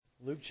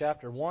Luke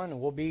chapter 1, and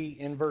we'll be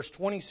in verse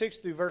 26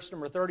 through verse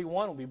number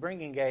 31. We'll be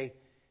bringing a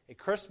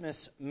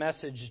Christmas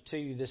message to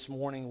you this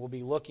morning. We'll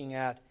be looking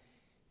at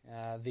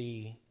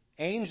the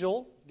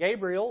angel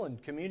Gabriel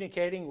and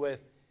communicating with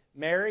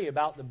Mary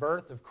about the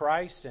birth of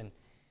Christ in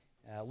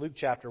Luke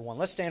chapter 1.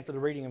 Let's stand for the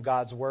reading of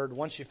God's Word.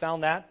 Once you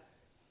found that,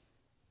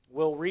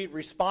 we'll read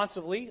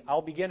responsively.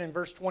 I'll begin in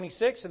verse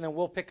 26, and then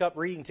we'll pick up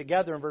reading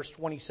together in verse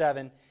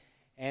 27,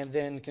 and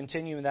then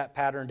continue in that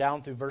pattern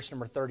down through verse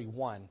number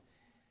 31.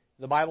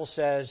 The Bible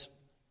says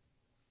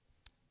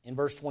in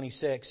verse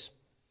 26,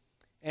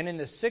 "And in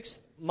the 6th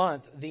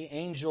month the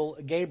angel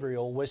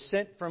Gabriel was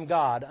sent from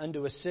God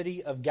unto a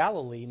city of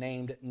Galilee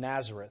named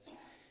Nazareth."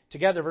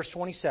 Together, verse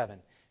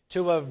 27,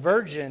 "To a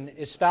virgin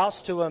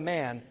espoused to a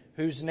man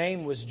whose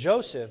name was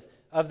Joseph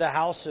of the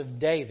house of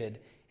David,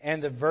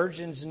 and the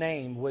virgin's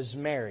name was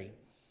Mary.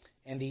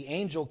 And the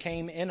angel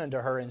came in unto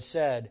her and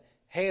said,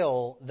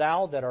 Hail,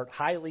 thou that art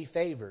highly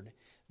favored,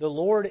 the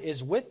Lord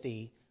is with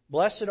thee.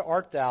 Blessed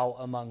art thou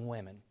among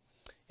women.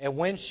 And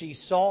when she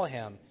saw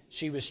him,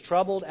 she was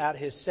troubled at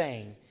his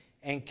saying,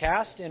 and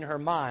cast in her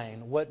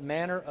mind what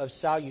manner of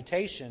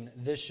salutation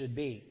this should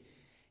be.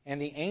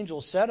 And the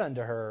angel said unto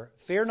her,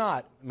 Fear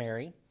not,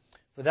 Mary,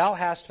 for thou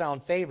hast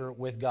found favor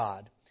with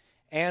God.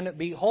 And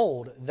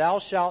behold, thou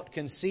shalt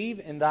conceive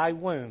in thy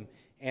womb,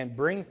 and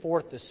bring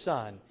forth a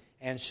son,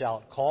 and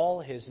shalt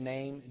call his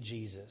name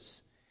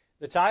Jesus."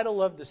 The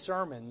title of the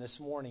sermon this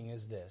morning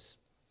is this: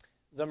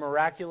 The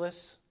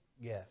Miraculous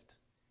Gift.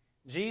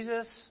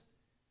 Jesus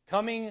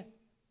coming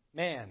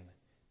man,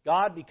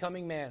 God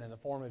becoming man in the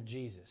form of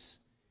Jesus,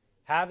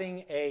 having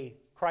a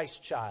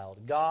Christ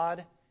child,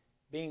 God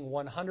being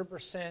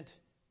 100%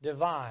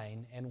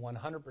 divine and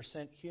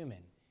 100%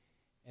 human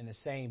in the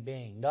same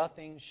being,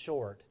 nothing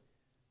short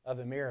of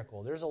a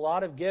miracle. There's a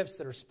lot of gifts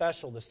that are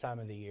special this time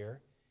of the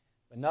year,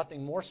 but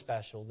nothing more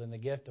special than the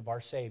gift of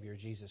our Savior,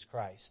 Jesus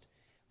Christ.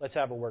 Let's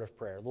have a word of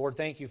prayer. Lord,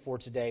 thank you for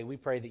today. We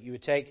pray that you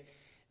would take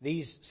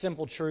these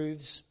simple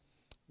truths.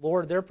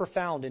 Lord, they're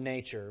profound in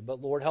nature, but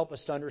Lord, help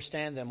us to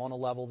understand them on a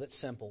level that's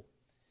simple.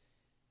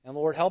 And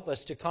Lord, help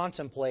us to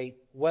contemplate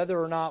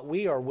whether or not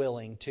we are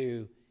willing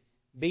to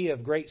be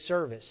of great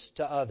service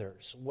to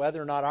others,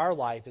 whether or not our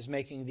life is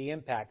making the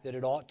impact that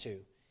it ought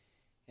to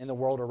in the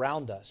world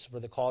around us for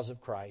the cause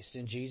of Christ.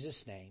 In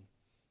Jesus' name,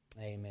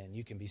 amen.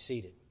 You can be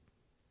seated.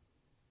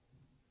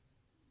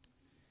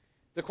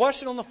 The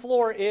question on the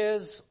floor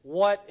is,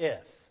 what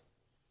if?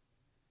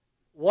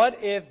 What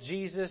if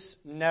Jesus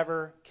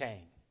never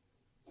came?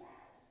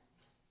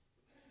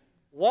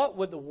 What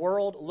would the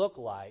world look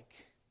like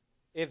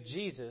if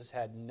Jesus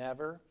had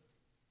never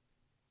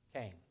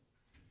came?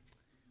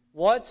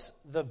 What's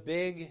the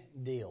big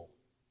deal?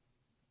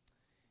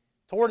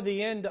 Toward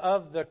the end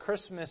of the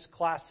Christmas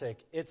classic,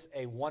 It's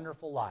a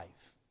Wonderful Life.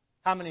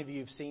 How many of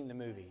you have seen the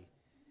movie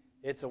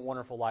It's a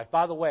Wonderful Life?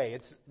 By the way,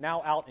 it's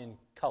now out in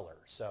color,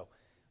 so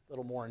a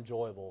little more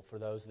enjoyable for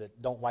those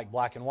that don't like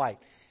black and white.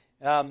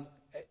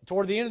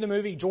 Toward the end of the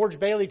movie, George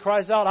Bailey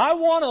cries out, I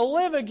want to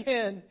live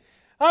again!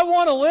 I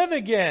want to live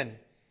again!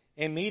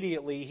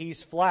 Immediately,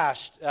 he's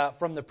flashed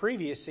from the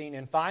previous scene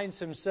and finds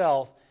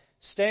himself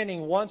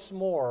standing once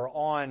more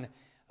on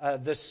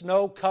the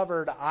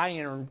snow-covered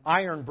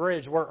iron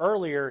bridge where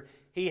earlier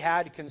he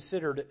had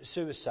considered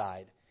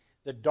suicide,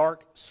 the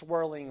dark,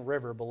 swirling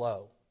river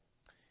below.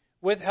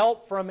 With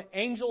help from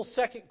Angel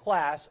Second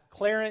Class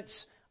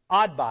Clarence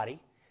Oddbody,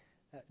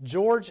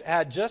 George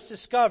had just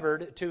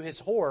discovered, to his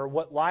horror,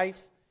 what life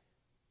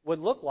would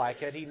look like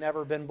had he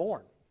never been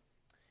born.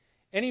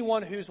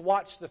 Anyone who's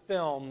watched the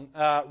film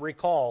can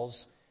recall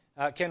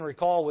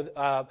with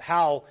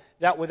how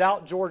that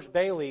without George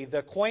Bailey,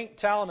 the quaint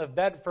town of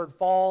Bedford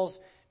Falls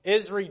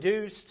is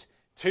reduced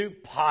to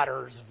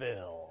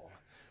Pottersville.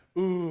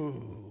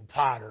 Ooh,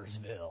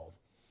 Pottersville.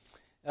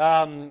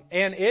 And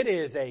it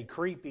is a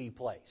creepy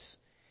place.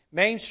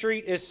 Main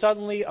Street is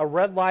suddenly a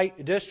red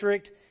light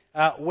district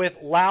with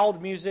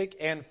loud music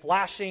and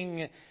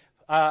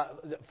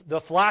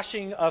the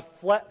flashing of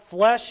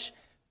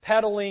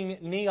flesh-peddling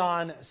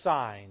neon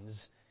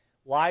signs.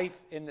 Life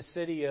in the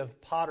city of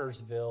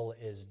Pottersville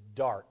is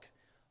dark.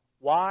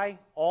 Why?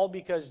 All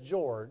because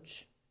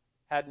George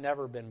had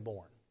never been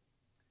born.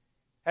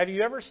 Have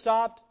you ever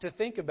stopped to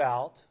think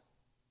about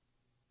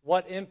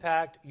what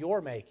impact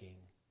you're making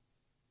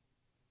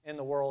in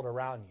the world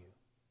around you?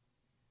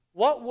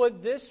 What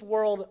would this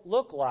world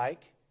look like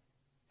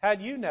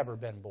had you never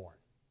been born?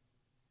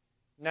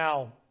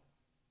 Now,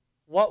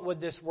 what would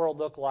this world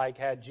look like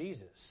had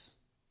Jesus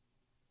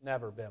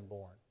never been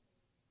born?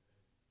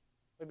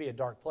 It would be a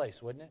dark place,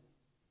 wouldn't it?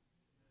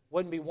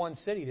 Wouldn't be one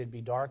city that'd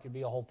be dark, it'd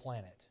be a whole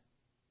planet.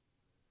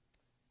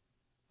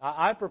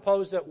 I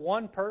propose that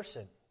one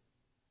person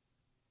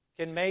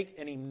can make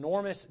an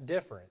enormous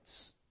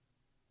difference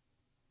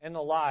in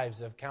the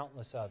lives of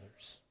countless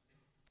others.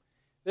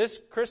 This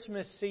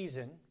Christmas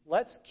season,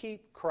 let's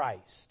keep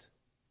Christ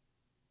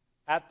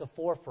at the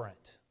forefront.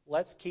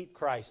 Let's keep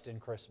Christ in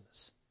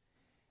Christmas.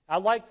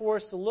 I'd like for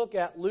us to look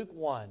at Luke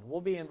 1. We'll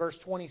be in verse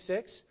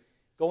 26,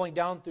 going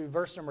down through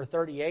verse number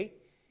 38.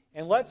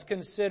 And let's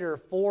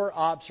consider 4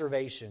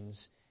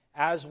 observations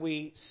as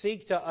we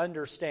seek to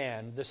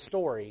understand the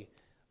story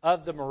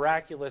of the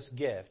miraculous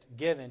gift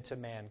given to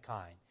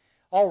mankind.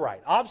 All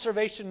right,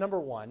 observation number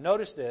 1.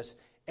 Notice this,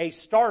 a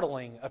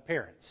startling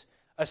appearance.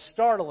 A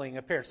startling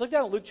appearance. Look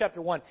down at Luke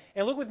chapter 1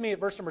 and look with me at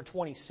verse number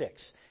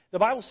 26. The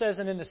Bible says,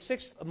 "And in the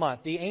 6th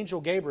month the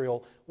angel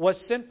Gabriel was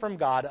sent from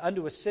God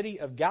unto a city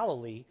of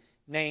Galilee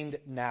named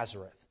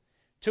Nazareth,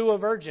 to a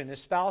virgin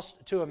espoused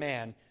to a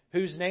man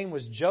whose name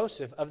was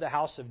Joseph of the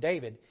house of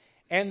David,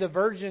 and the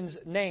virgin's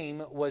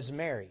name was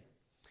Mary.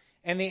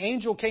 And the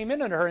angel came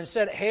in unto her and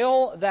said,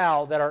 Hail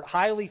thou that art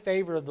highly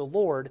favored of the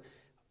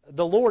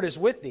Lord is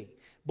with thee.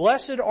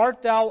 Blessed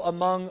art thou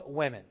among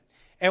women.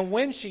 And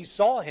when she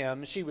saw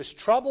him, she was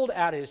troubled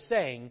at his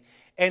saying,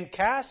 and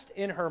cast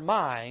in her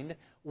mind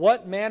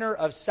what manner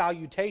of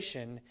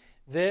salutation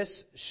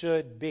this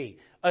should be."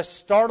 A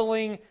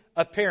startling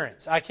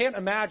appearance. I can't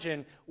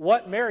imagine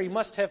what Mary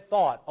must have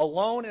thought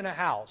alone in a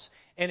house,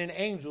 and an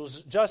angel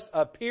just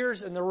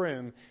appears in the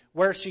room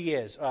where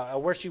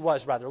she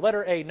was.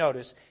 Letter A,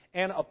 notice,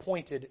 an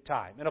appointed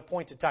time. An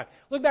appointed time.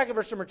 Look back at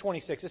verse number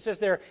 26. It says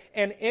there,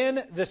 "And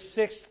in the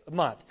 6th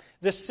month."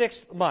 The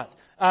 6th month.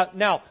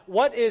 Now,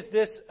 what is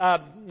this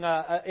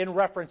in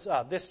reference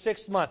of? This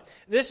 6th month.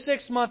 This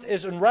 6th month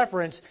is in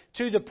reference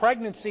to the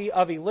pregnancy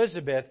of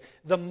Elizabeth,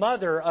 the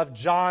mother of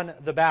John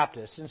the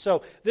Baptist. And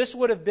so this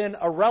would have been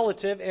a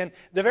relative, and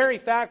the very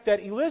fact that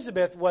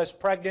Elizabeth was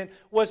pregnant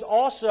was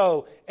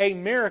also a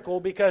miracle,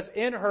 because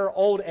in her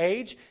old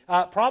age,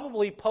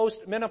 probably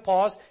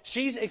post-menopause,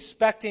 she's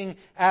expecting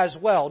as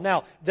well.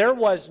 Now, there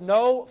was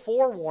no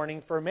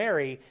forewarning for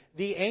Mary.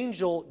 The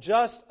angel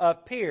just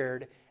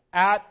appeared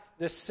at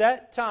the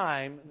set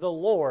time the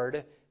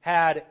Lord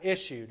had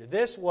issued.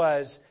 This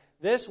was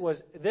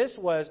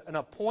an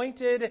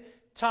appointed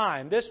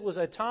time. This was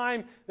a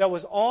time that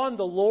was on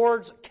the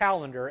Lord's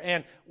calendar.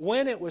 And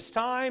when it was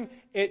time,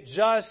 it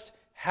just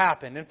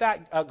happened. In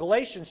fact,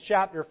 Galatians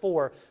chapter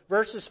 4,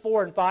 verses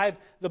 4 and 5,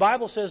 the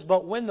Bible says,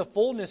 "But when the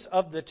fullness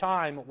of the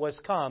time was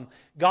come,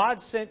 God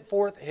sent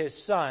forth His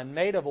Son,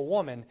 made of a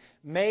woman,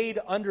 made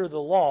under the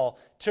law,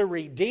 to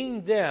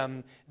redeem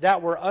them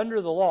that were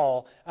under the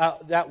law,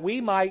 that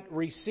we might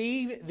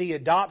receive the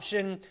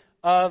adoption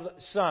of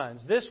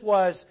sons." This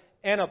was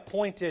an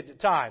appointed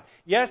time.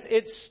 Yes,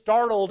 it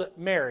startled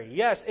Mary.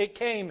 Yes, it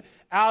came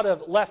out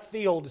of left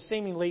field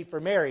seemingly for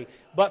Mary.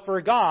 But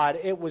for God,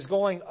 it was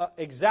going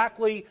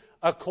exactly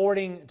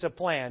according to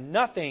plan.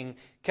 Nothing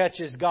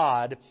catches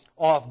God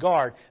off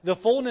guard. The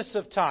fullness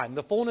of time.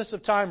 The fullness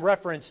of time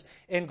referenced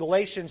in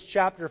Galatians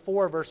chapter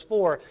 4, verse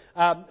 4.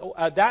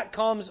 That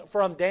comes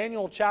from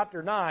Daniel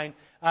chapter 9,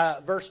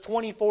 verse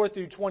 24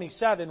 through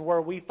 27,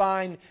 where we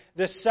find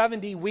the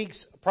 70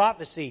 weeks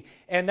prophecy.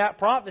 And that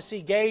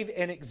prophecy gave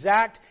an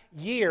exact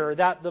year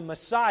that the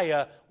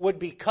Messiah would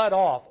be cut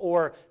off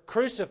or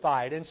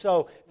crucified. And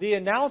so the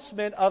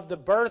announcement of the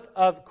birth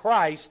of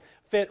Christ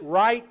fit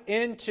right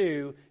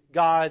into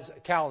God's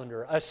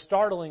calendar. A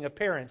startling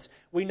appearance.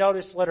 We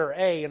notice letter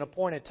A, an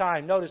appointed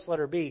time. Notice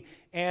letter B,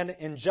 an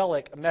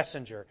angelic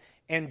messenger.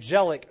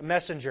 Angelic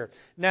messenger.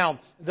 Now,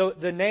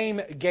 the name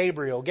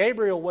Gabriel.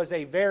 Gabriel was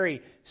a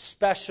very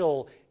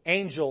special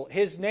angel.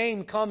 His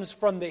name comes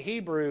from the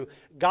Hebrew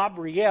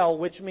Gabriel,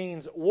 which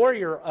means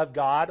warrior of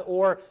God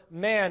or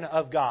man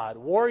of God.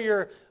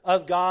 Warrior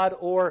of God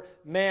or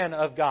man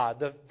of God.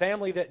 The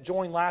family that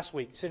joined last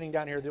week, sitting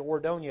down here, the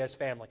Ordonez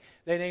family,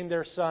 they named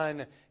their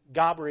son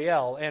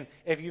Gabriel. And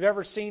if you've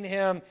ever seen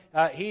him,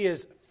 he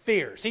is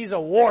fierce. He's a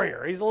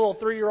warrior. He's a little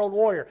 3-year-old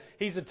warrior.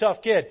 He's a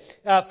tough kid.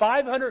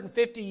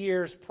 550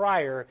 years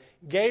prior,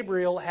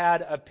 Gabriel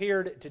had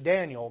appeared to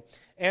Daniel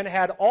and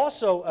had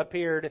also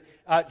appeared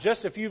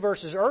just a few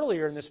verses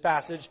earlier in this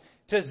passage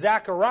to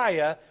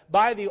Zechariah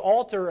by the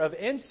altar of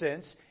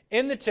incense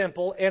in the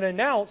temple and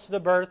announced the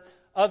birth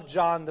of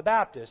John the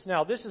Baptist.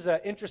 Now, this is an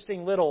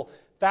interesting little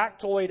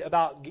factoid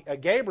about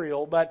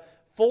Gabriel, but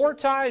 4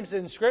 times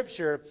in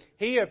Scripture,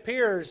 he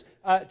appears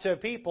to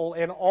people,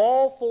 and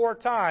all 4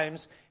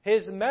 times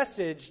his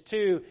message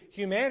to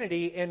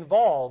humanity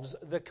involves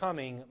the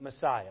coming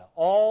Messiah.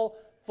 All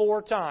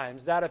 4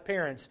 times that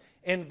appearance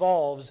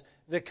involves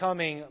the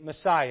coming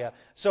Messiah.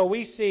 So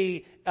we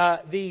see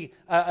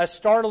a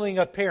startling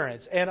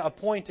appearance, an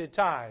appointed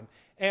time,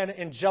 an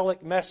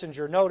angelic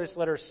messenger. Notice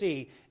letter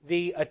C,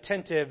 the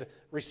attentive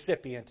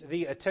recipient.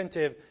 The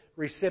attentive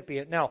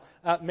recipient. Now,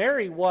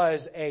 Mary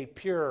was a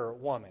pure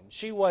woman.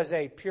 She was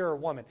a pure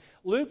woman.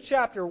 Luke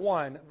chapter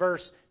 1,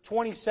 verse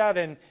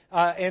 27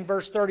 and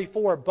verse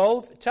 34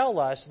 both tell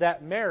us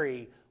that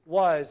Mary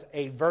was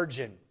a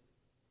virgin.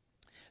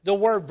 The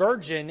word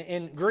virgin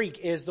in Greek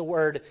is the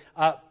word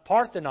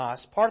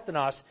parthenos,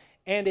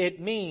 and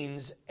it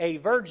means a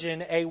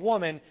virgin, a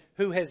woman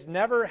who has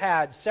never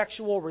had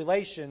sexual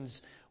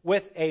relations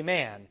with a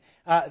man.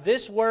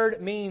 This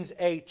word means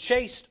a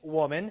chaste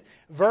woman,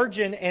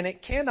 virgin, and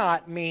it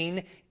cannot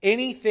mean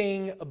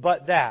anything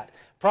but that.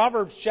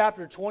 Proverbs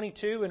chapter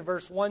 22 and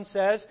verse 1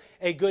 says,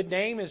 "A good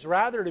name is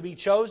rather to be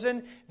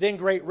chosen than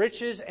great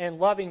riches, and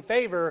loving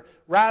favor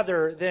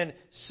rather than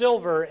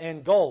silver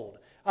and gold."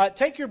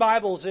 take your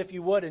Bibles, if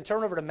you would, and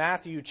turn over to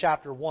Matthew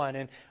chapter 1.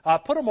 And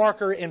put a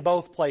marker in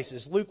both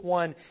places, Luke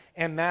 1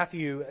 and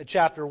Matthew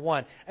chapter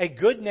 1. A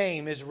good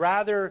name is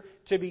rather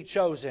to be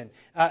chosen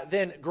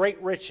than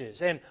great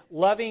riches, and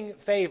loving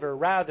favor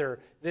rather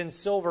than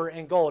silver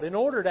and gold. In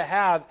order to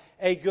have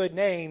a good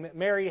name,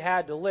 Mary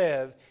had to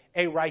live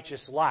a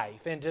righteous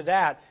life. And to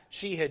that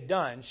she had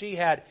done. She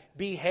had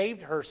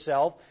behaved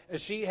herself.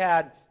 She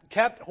had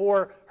kept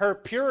her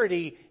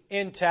purity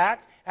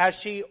intact as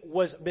she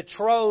was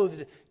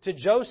betrothed to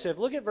Joseph.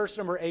 Look at verse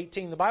number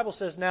 18. The Bible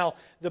says, "Now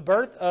the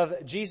birth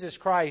of Jesus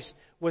Christ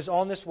was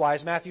on this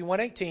wise," Matthew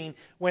 1:18,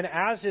 "when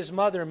as his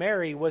mother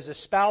Mary was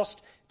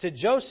espoused to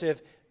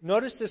Joseph,"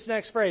 notice this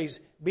next phrase,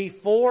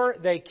 "before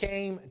they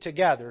came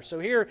together." So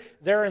here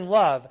they're in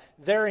love,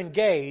 they're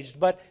engaged,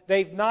 but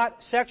they've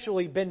not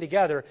sexually been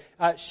together.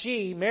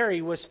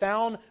 Mary, was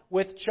found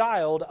with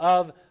child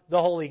of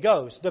the Holy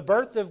Ghost. The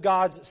birth of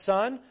God's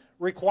Son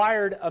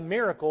required a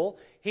miracle.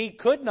 He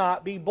could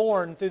not be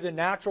born through the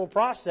natural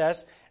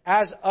process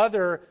as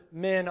other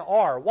men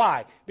are.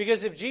 Why?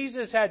 Because if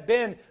Jesus had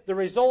been the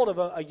result of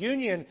a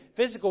union,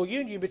 physical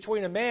union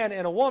between a man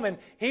and a woman,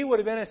 He would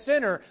have been a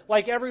sinner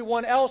like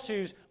everyone else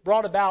who's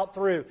brought about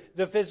through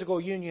the physical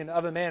union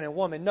of a man and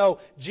woman. No,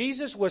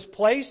 Jesus was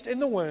placed in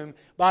the womb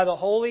by the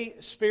Holy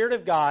Spirit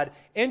of God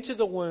into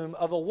the womb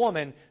of a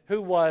woman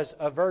who was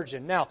a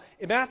virgin. Now,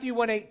 Matthew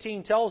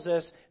 1:18 tells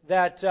us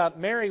that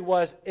Mary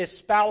was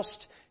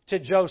espoused to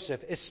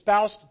Joseph.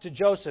 Espoused to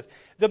Joseph.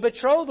 The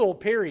betrothal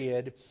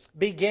period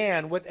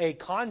began with a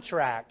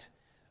contract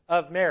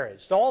of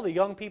marriage. To all the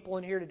young people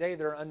in here today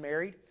that are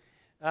unmarried,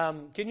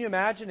 can you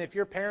imagine if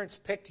your parents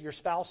picked your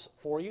spouse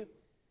for you?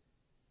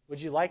 Would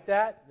you like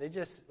that?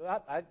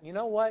 You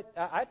know what?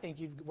 I think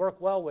you'd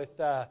work well with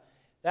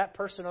that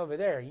person over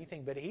there. And you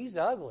think, but he's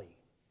ugly.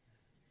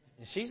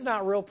 And she's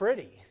not real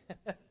pretty.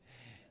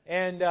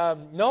 And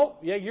nope,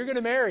 yeah, you're going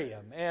to marry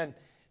him. And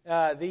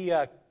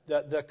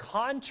the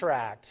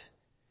contract,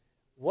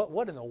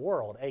 what in the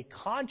world? A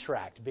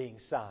contract being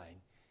signed.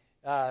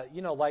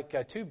 Like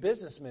two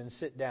businessmen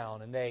sit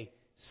down and they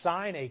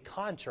sign a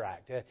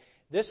contract.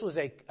 This was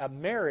a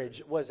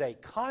marriage was a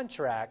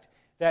contract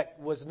that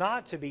was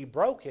not to be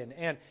broken.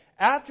 And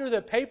after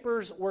the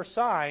papers were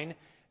signed,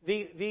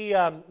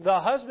 the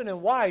husband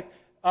and wife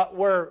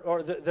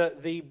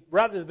the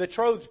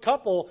betrothed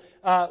couple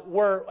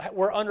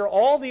were under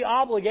all the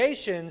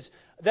obligations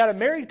that a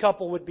married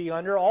couple would be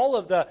under, all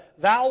of the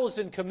vows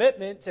and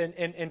commitments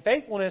and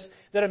faithfulness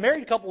that a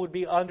married couple would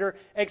be under,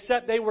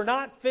 except they were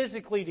not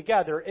physically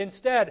together.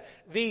 Instead,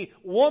 the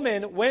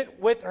woman went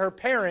with her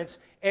parents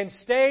and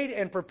stayed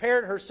and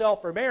prepared herself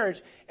for marriage,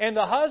 and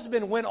the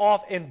husband went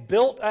off and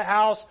built a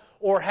house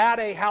or had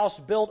a house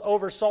built,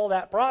 oversaw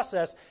that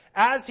process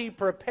as he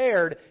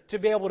prepared to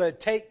be able to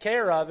take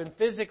care of and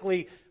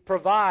physically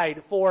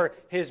provide for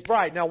his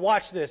bride. Now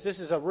watch this. This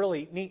is a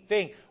really neat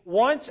thing.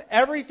 Once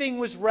everything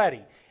was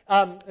ready,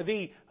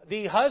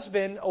 the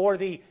husband or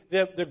the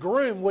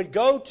groom would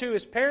go to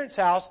his parents'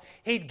 house.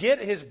 He'd get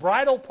his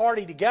bridal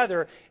party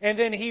together, and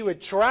then he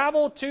would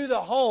travel to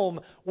the home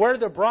where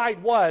the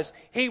bride was.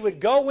 He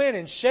would go in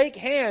and shake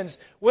hands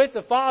with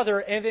the father,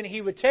 and then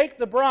he would take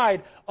the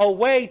bride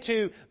away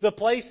to the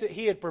place that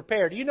he had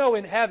prepared. You know,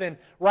 in heaven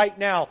right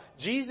now,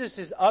 Jesus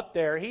is up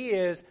there. He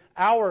is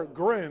our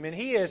groom, and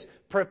He is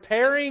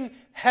preparing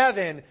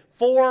heaven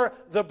for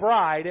the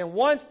bride. And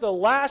once the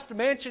last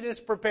mansion is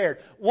prepared,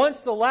 once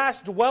the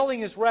last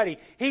dwelling is ready,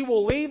 He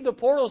will leave the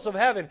portals of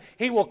heaven.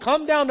 He will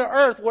come down to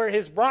earth where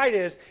His bride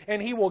is,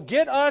 and He will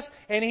get us,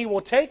 and He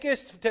will take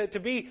us to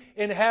be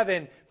in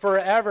heaven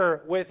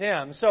forever with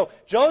Him. So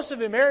Joseph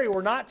and Mary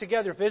were not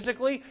together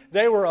physically.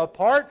 They were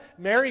apart.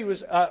 Mary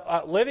was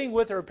living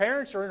with her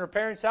parents or in her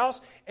parents' house,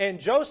 and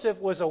Joseph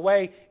was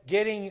away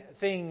getting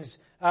things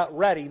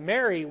ready.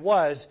 Mary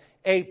was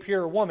a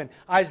pure woman.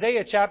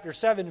 Isaiah chapter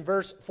 7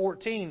 verse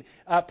 14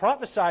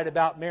 prophesied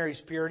about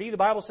Mary's purity. The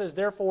Bible says,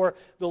 "Therefore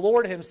the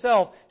Lord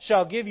Himself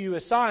shall give you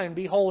a sign.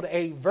 Behold,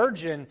 a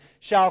virgin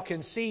shall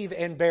conceive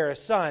and bear a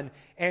son,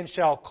 and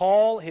shall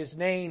call His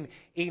name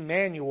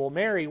Emmanuel."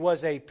 Mary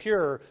was a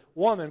pure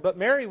woman, but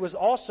Mary was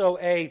also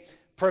a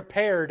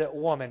prepared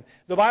woman.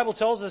 The Bible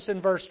tells us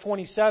in verse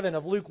 27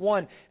 of Luke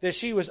 1 that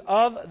she was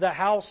of the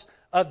house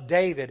of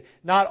David.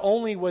 Not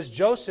only was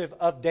Joseph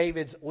of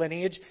David's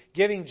lineage,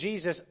 giving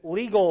Jesus a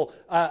legal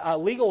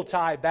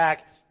tie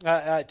back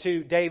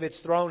to David's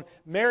throne,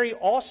 Mary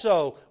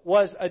also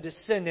was a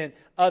descendant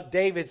of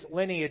David's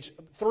lineage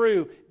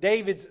through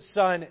David's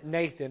son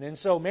Nathan. And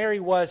so Mary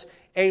was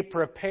a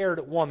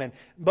prepared woman.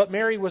 But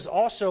Mary was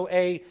also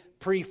a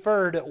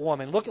preferred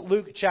woman. Look at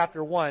Luke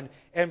chapter 1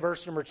 and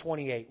verse number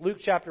 28. Luke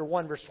chapter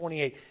 1 verse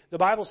 28. The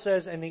Bible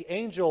says, "And the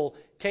angel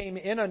came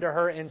in unto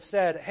her and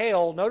said,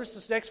 Hail," notice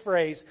this next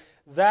phrase,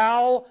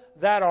 "thou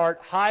that art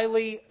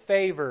highly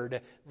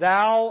favored,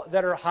 thou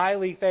that art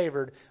highly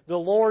favored, the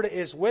Lord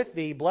is with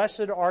thee,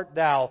 blessed art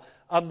thou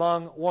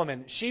among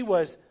women." She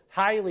was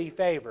highly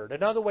favored.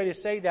 Another way to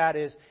say that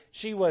is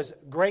she was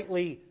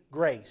greatly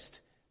graced.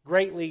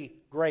 Greatly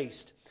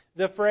graced.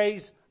 The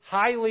phrase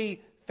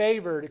highly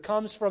favored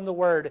comes from the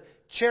word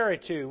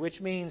charitu, which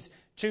means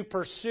to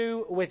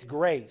pursue with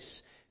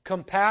grace,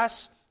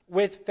 compass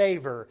with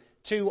favor,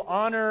 to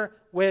honor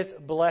with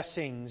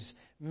blessings.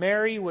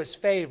 Mary was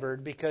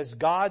favored because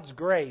God's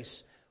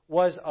grace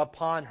was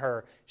upon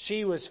her.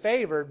 She was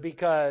favored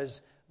because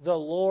the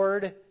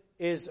Lord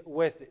is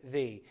with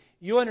thee.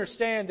 You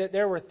understand that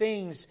there were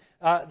things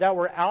that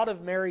were out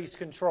of Mary's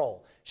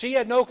control. She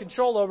had no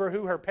control over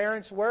who her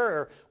parents were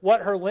or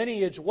what her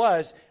lineage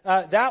was.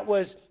 That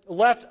was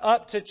left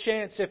up to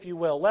chance, if you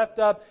will, left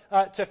up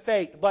to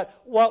fate. But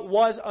what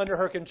was under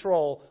her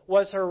control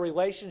was her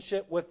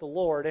relationship with the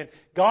Lord. And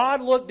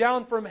God looked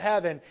down from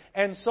heaven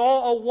and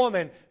saw a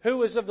woman who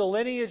was of the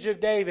lineage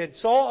of David,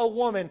 saw a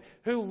woman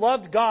who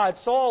loved God,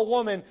 saw a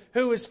woman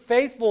who was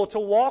faithful to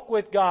walk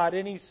with God.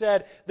 And He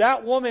said,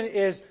 that woman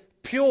is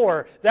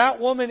pure. That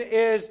woman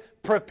is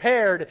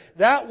prepared.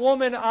 That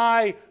woman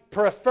I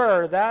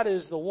prefer. That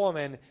is the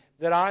woman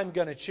that I'm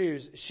going to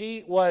choose.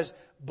 She was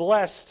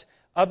blessed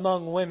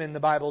among women, the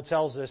Bible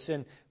tells us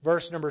in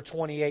verse number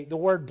 28. The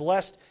word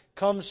blessed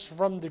comes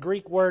from the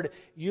Greek word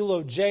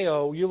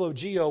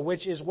eulogio,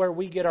 which is where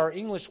we get our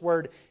English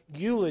word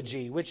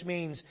eulogy, which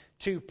means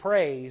to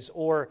praise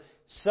or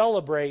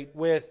celebrate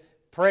with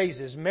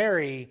praises.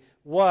 Mary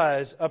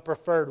was a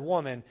preferred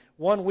woman.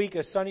 One week,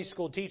 a Sunday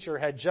school teacher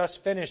had just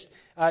finished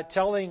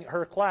telling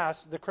her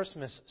class the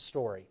Christmas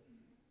story.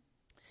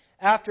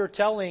 After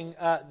telling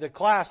the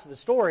class the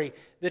story,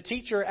 the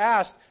teacher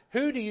asked,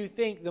 who do you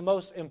think the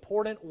most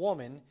important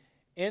woman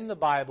in the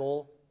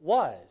Bible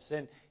was?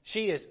 And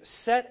she has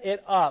set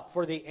it up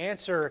for the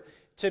answer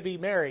to be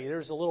Mary.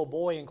 There's a little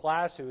boy in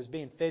class who was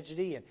being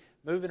fidgety and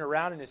moving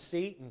around in his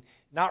seat and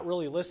not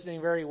really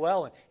listening very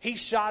well. And he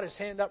shot his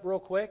hand up real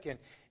quick,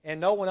 and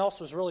no one else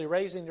was really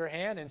raising their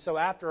hand. And so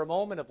after a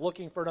moment of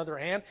looking for another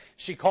hand,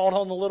 she called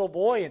on the little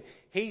boy, and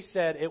he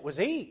said it was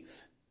Eve.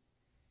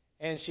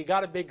 And she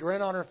got a big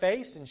grin on her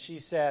face, and she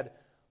said,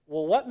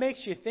 well, what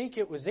makes you think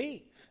it was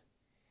Eve?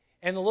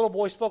 And the little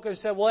boy spoke up and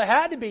said, well, it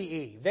had to be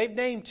Eve. They've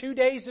named 2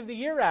 days of the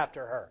year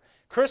after her,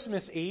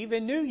 Christmas Eve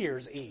and New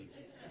Year's Eve.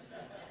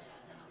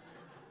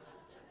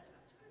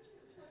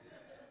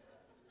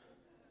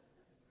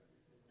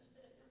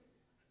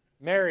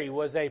 Mary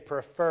was a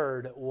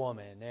preferred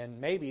woman,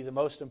 and maybe the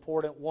most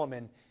important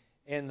woman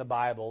in the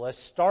Bible. A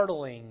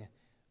startling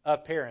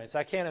appearance.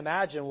 I can't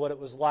imagine what it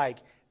was like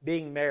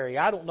being Mary.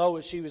 I don't know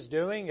what she was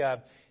doing.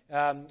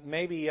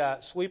 Maybe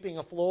sweeping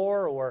a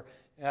floor or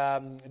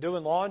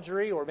doing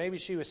laundry, or maybe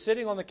she was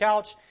sitting on the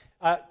couch.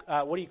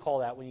 What do you call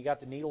that when you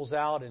got the needles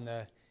out and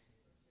the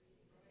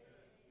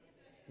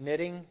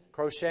knitting,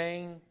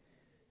 crocheting?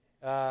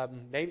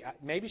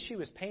 Maybe she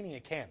was painting a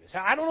canvas.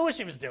 I don't know what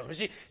she was doing.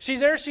 She's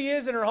there. She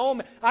is in her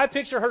home. I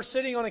picture her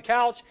sitting on a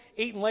couch,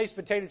 eating Lay's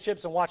potato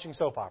chips and watching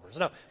soap operas.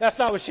 No, that's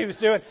not what she was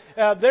doing.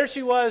 There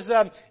she was,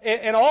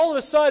 and all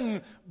of a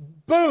sudden,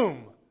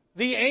 boom!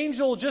 The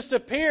angel just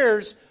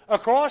appears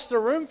across the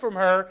room from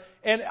her,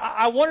 and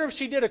I wonder if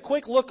she did a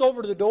quick look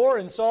over to the door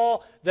and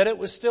saw that it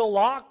was still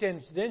locked,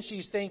 and then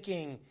she's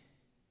thinking,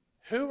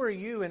 who are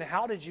you and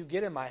how did you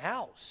get in my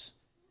house?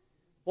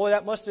 Boy,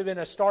 that must have been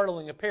a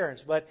startling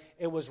appearance, but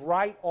it was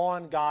right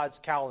on God's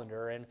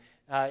calendar, and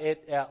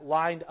it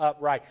lined up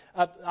right.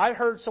 I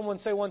heard someone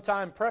say one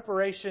time,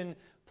 preparation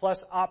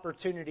plus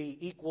opportunity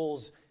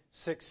equals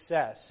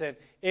success. And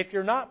if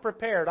you're not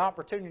prepared,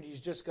 opportunity is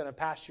just going to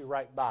pass you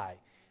right by.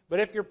 But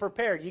if you're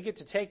prepared, you get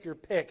to take your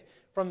pick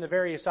from the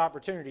various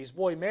opportunities.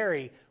 Boy,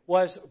 Mary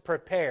was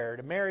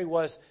prepared. Mary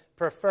was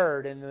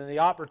preferred, and then the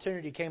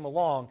opportunity came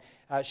along.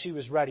 She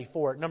was ready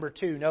for it. Number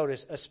 2,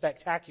 notice a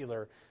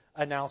spectacular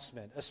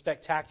announcement. A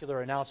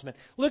spectacular announcement.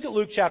 Look at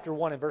Luke chapter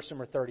 1 and verse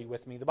number 30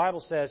 with me. The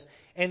Bible says,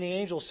 and the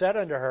angel said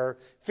unto her,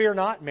 fear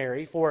not,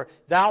 Mary, for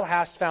thou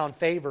hast found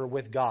favor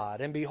with God.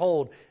 And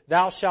behold,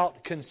 thou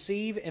shalt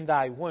conceive in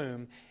thy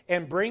womb,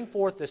 and bring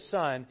forth a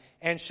son,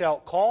 and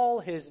shalt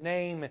call his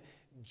name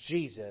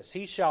Jesus.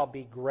 He shall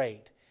be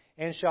great,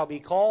 and shall be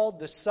called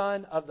the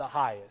Son of the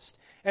Highest.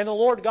 And the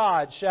Lord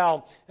God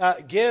shall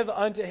give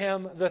unto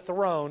him the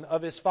throne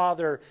of his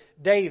father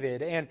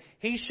David, and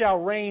he shall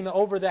reign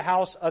over the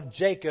house of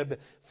Jacob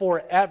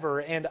forever,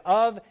 and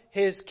of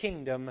his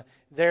kingdom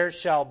there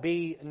shall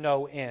be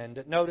no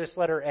end. Notice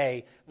letter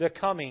A, the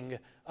coming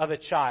of a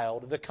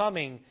child. The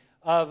coming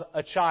of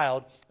a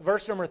child.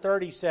 Verse number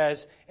 30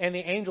 says, and the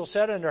angel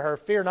said unto her,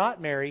 fear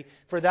not, Mary,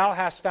 for thou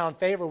hast found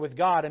favor with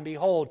God, and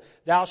behold,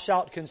 thou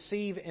shalt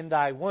conceive in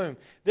thy womb.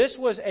 This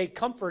was a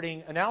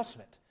comforting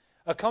announcement.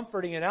 A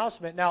comforting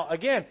announcement. Now,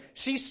 again,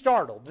 she's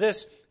startled.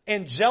 This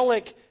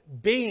angelic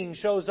being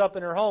shows up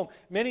in her home.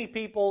 Many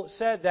people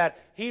said that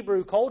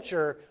Hebrew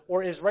culture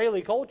or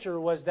Israeli culture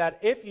was that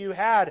if you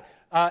had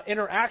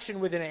interaction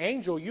with an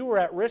angel, you were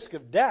at risk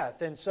of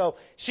death. And so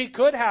she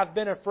could have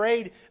been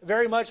afraid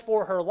very much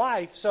for her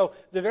life. So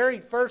the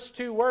very first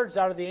 2 words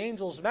out of the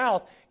angel's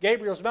mouth,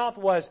 Gabriel's mouth,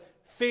 was,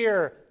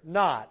 fear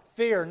not,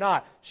 fear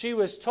not. She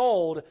was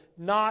told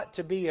not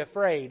to be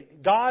afraid.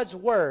 God's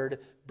Word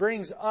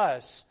brings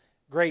us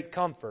great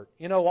comfort.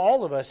 You know,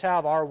 all of us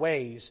have our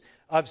ways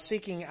of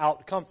seeking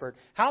out comfort.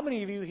 How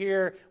many of you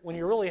here, when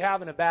you're really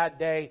having a bad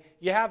day,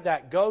 you have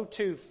that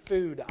go-to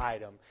food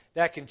item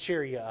that can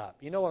cheer you up?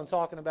 You know what I'm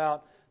talking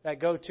about?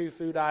 That go-to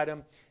food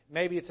item.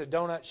 Maybe it's a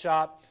donut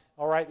shop.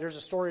 All right, there's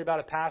a story about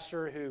a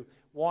pastor who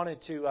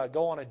wanted to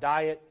go on a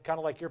diet, kind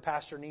of like your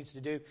pastor needs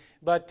to do,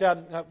 but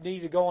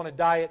needed to go on a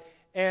diet.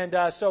 And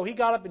so he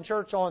got up in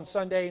church on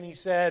Sunday and he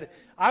said,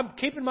 I'm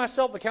keeping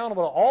myself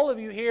accountable to all of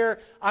you here.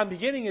 I'm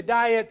beginning a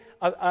diet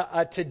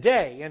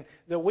today. And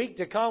the week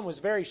to come was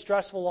very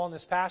stressful on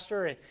this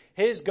pastor. And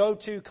his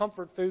go-to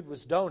comfort food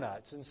was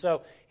donuts. And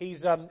so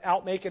he's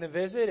out making a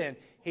visit and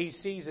he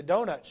sees a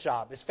donut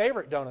shop, his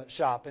favorite donut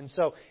shop. And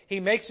so he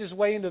makes his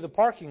way into the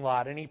parking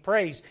lot and he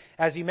prays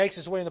as he makes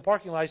his way in the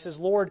parking lot. He says,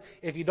 Lord,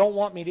 if you don't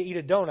want me to eat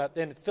a donut,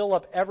 then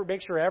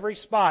make sure every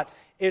spot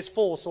is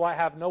full so I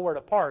have nowhere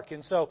to park.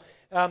 And so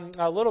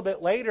a little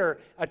bit later,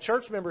 a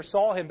church member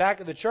saw him back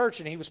at the church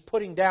and he was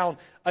putting down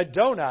a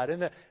donut.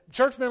 And the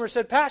church member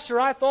said, Pastor,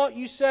 I thought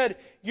you said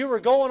you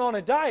were going on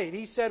a diet.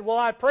 He said, well,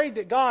 I prayed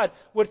that God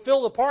would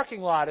fill the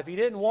parking lot if He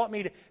didn't want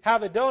me to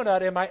have a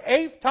donut. And my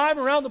 8th time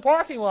around the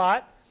parking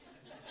lot,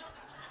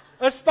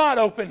 a spot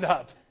opened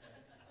up.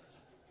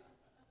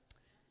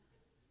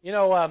 You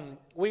know,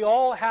 we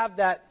all have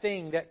that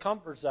thing that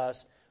comforts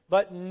us,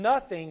 but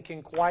nothing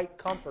can quite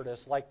comfort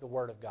us like the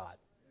Word of God.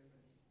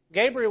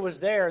 Gabriel was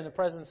there in the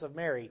presence of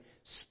Mary,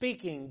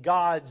 speaking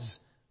God's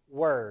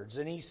words,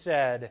 and he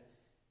said,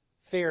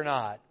 fear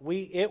not.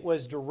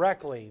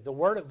 The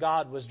Word of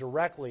God was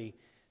directly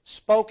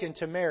spoken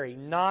to Mary,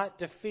 not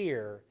to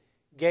fear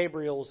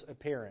Gabriel's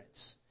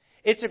appearance.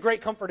 It's a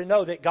great comfort to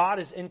know that God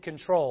is in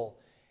control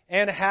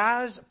and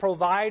has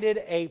provided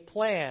a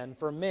plan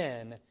for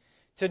men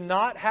to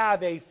not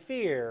have a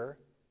fear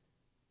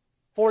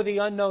for the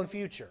unknown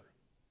future,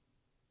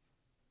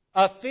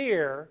 a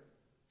fear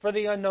for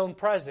the unknown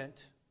present,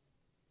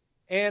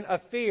 and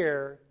a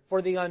fear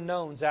for the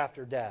unknowns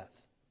after death.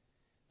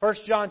 1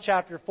 John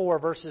chapter 4,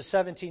 verses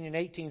 17 and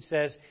 18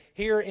 says,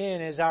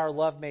 herein is our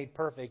love made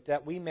perfect,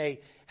 that we may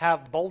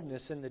have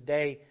boldness in the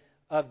day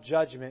of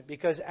judgment,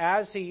 because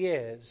as He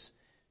is,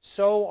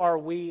 so are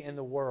we in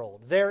the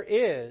world. There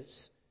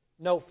is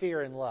no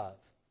fear in love,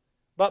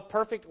 but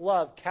perfect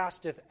love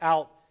casteth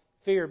out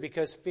fear,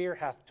 because fear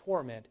hath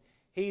torment.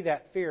 He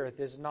that feareth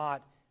is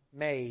not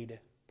made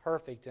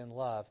perfect in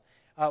love.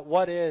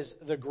 What is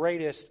the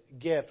greatest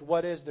gift?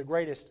 What is the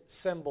greatest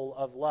symbol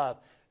of love?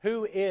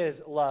 Who is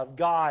love?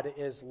 God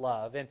is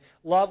love. And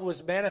love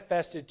was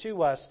manifested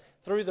to us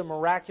through the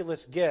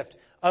miraculous gift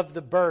of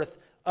the birth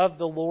of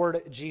the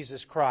Lord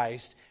Jesus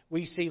Christ.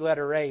 We see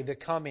letter A, the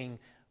coming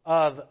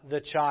of a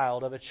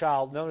child.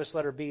 Notice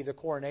letter B, the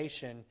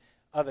coronation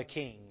of a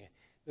king.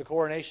 The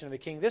coronation of a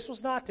king. This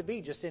was not to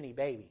be just any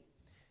baby.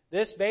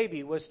 This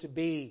baby was to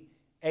be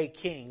a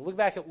king. Look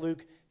back at Luke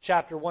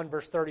chapter 1,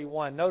 verse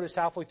 31. Notice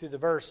halfway through the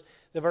verse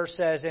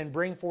says, and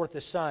bring forth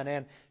a son,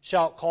 and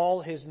shalt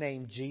call his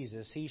name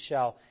Jesus. He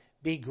shall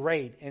be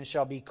great, and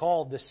shall be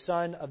called the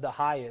Son of the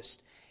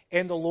Highest.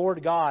 And the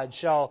Lord God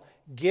shall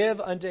give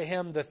unto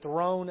him the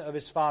throne of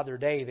his father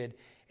David,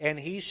 and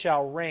he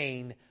shall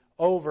reign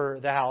over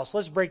the house.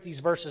 Let's break these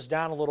verses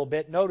down a little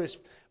bit. Notice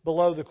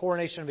below the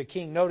coronation of the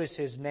king, notice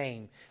his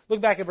name. Look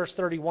back at verse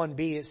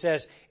 31b. It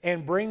says,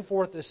 and bring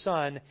forth a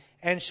son,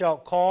 and shall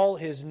call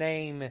his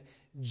name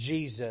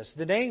Jesus.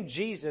 The name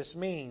Jesus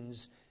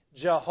means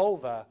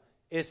Jehovah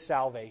is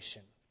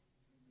salvation.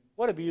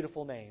 What a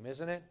beautiful name,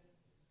 isn't it?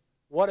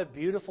 What a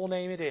beautiful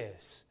name it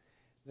is.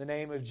 The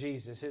name of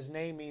Jesus. His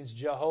name means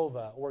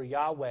Jehovah, or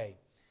Yahweh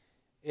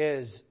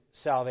is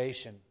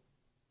salvation.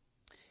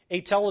 A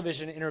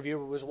television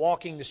interviewer was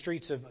walking the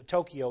streets of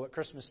Tokyo at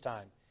Christmas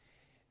time.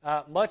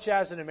 Much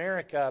as in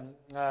America,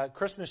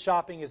 Christmas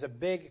shopping is a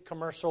big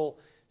commercial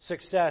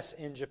success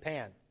in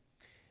Japan.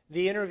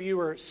 The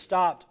interviewer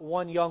stopped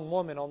one young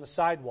woman on the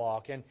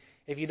sidewalk, and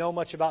if you know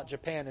much about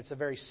Japan, it's a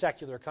very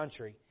secular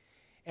country,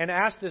 and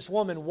asked this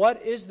woman,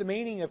 what is the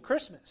meaning of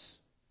Christmas?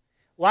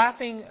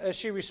 Laughing,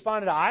 she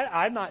responded,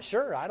 I'm not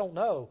sure, I don't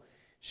know.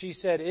 She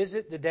said, is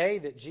it the day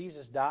that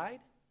Jesus died?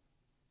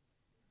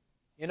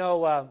 You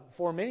know,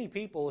 for many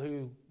people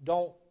who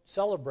don't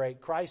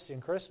celebrate Christ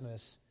in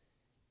Christmas,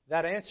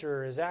 that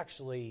answer is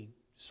actually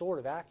sort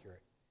of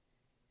accurate.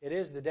 It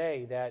is the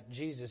day that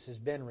Jesus has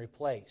been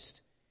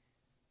replaced.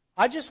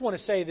 I just want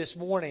to say this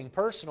morning,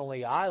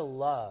 personally, I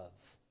love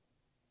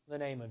the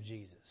name of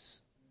Jesus.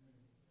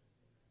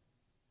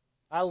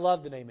 I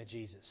love the name of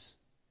Jesus.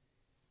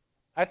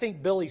 I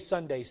think Billy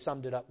Sunday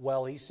summed it up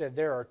well. He said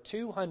there are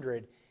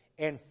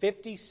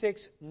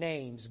 256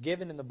 names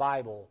given in the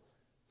Bible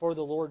for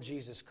the Lord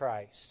Jesus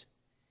Christ.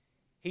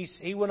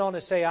 He went on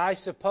to say, I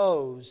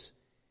suppose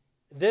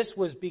this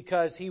was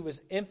because He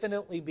was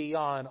infinitely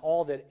beyond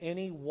all that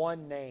any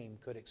one name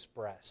could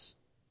express.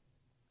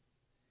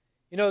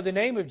 You know, the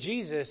name of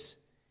Jesus,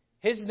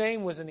 His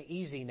name was an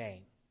easy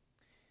name.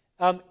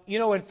 You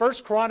know, in 1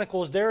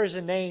 Chronicles, there's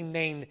a man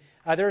named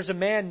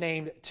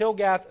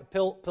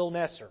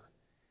Tilgath-Pilneser.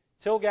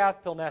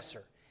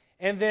 Tilgath-Pilneser.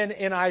 And then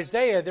in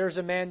Isaiah, there's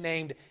a man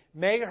named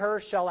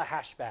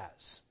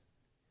Maher-shalal-hash-baz.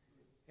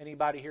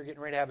 Anybody here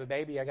getting ready to have a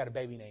baby? I got a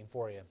baby name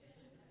for you.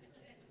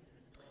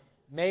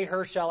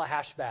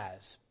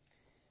 Maher-shalal-hash-baz.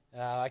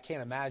 I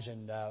can't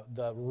imagine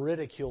the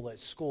ridicule at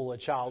school a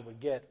child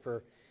would get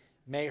for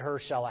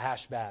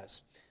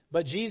Maher-shalal-hash-baz.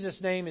 But Jesus'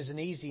 name is an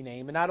easy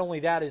name, and not only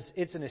that,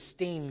 it's an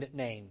esteemed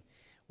name.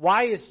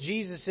 Why is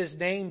Jesus'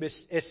 name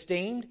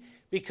esteemed?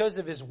 Because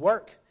of His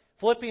work.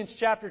 Philippians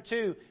chapter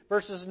 2,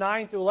 verses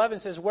 9 through 11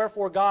 says,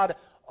 "Wherefore God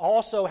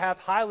also hath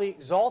highly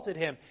exalted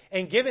Him,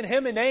 and given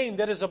Him a name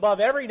that is above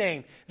every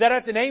name, that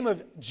at the name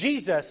of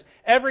Jesus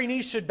every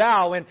knee should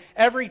bow, and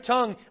every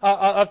tongue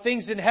of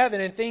things in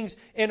heaven, and things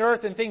in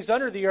earth, and things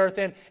under the earth,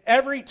 and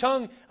every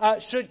tongue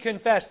should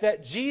confess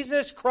that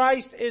Jesus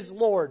Christ is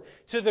Lord,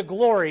 to the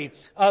glory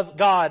of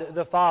God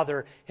the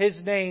Father."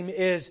 His name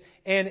is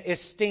an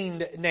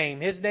esteemed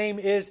name. His name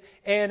is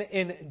an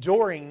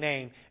enduring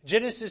name.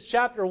 Genesis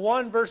chapter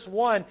 1 verse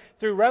 1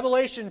 through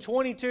Revelation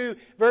 22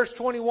 verse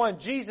 21,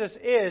 Jesus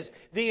is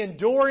the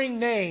enduring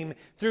name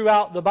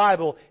throughout the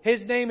Bible.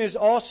 His name is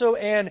also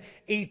an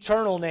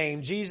eternal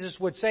name. Jesus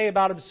would say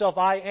about Himself,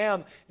 "I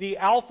am the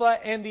Alpha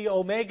and the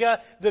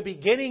Omega, the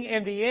beginning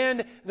and the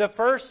end, the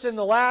first and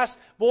the last."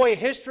 Boy,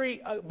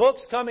 history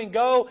books come and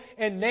go,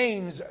 and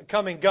names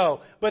come and go.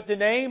 But the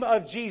name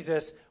of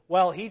Jesus,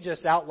 well, He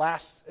just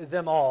outlasts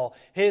them all.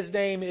 His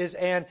name is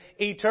an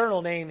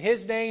eternal name.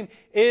 His name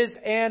is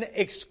an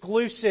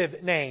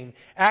exclusive name.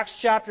 Acts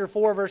chapter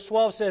 4 verse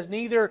 12 says,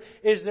 "Neither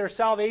is there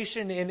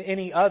salvation in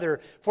any other,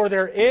 for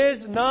there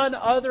is none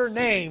other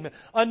name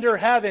under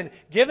heaven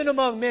given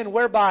among men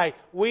whereby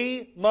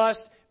we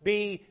must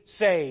be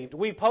saved."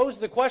 We posed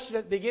the question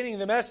at the beginning of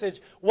the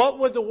message, what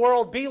would the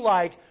world be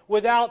like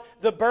without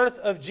the birth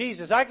of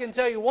Jesus? I can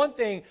tell you one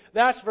thing,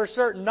 that's for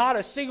certain, not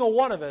a single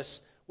one of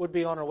us would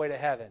be on our way to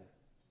heaven.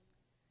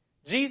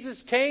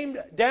 Jesus came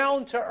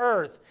down to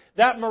earth,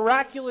 that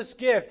miraculous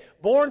gift,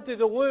 born through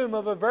the womb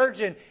of a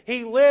virgin.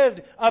 He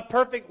lived a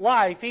perfect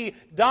life. He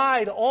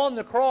died on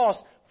the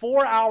cross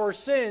for our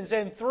sins,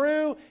 and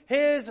through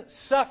His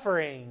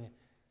suffering,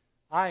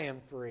 I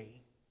am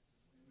free.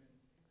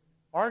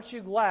 Aren't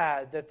you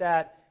glad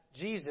that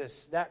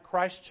Jesus, that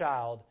Christ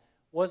child,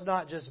 was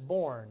not just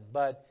born,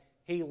 but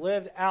He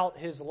lived out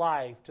His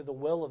life to the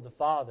will of the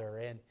Father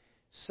and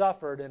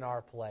suffered in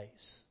our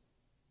place?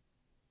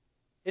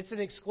 It's an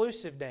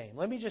exclusive name.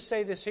 Let me just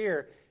say this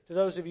here to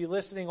those of you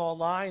listening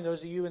online,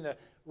 those of you in the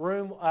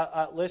room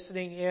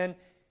listening in.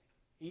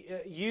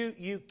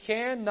 You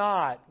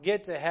cannot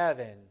get to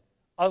heaven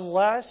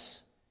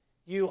unless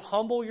you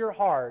humble your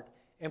heart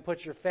and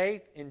put your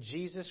faith in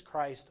Jesus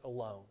Christ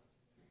alone.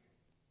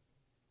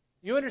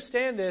 You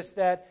understand this,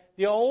 that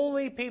the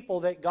only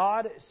people that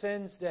God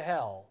sends to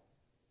hell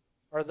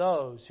are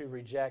those who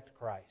reject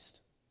Christ.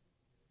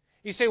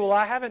 You say, well,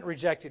 I haven't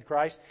rejected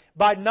Christ.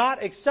 By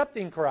not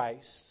accepting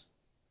Christ,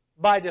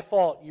 by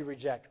default, you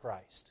reject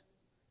Christ.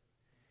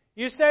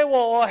 You say,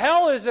 well,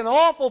 hell is an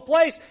awful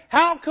place.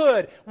 How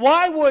could?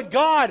 Why would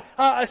God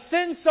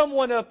send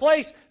someone to a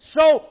place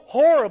so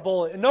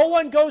horrible? No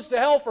one goes to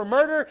hell for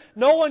murder.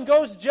 No one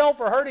goes to jail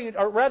for hurting,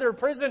 or rather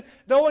prison.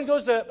 No one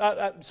goes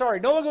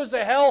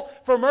to hell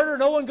for murder.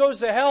 No one goes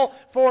to hell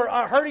for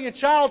hurting a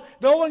child.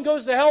 No one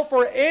goes to hell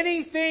for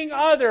anything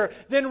other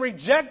than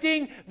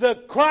rejecting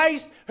the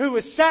Christ who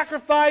was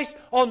sacrificed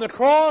on the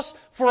cross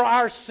for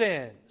our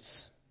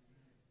sins.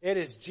 It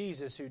is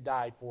Jesus who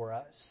died for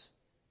us.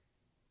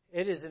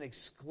 It is an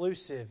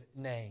exclusive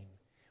name.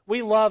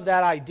 We love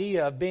that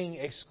idea of being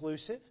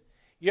exclusive.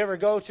 You ever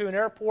go to an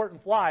airport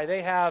and fly,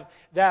 they have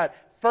that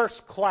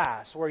first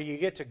class where you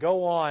get to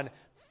go on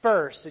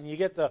first and you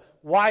get the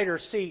wider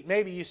seat.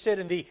 Maybe you sit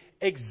in the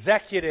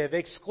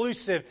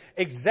exclusive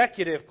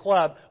executive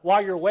club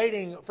while you're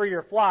waiting for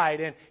your flight,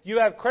 and you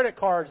have credit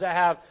cards that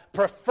have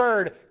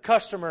preferred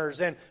customers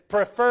and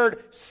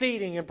preferred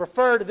seating and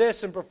preferred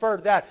this and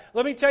preferred that.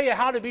 Let me tell you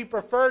how to be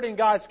preferred in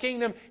God's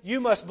kingdom. You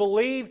must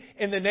believe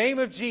in the name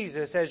of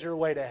Jesus as your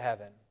way to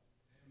heaven.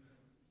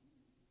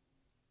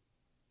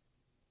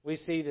 We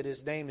see that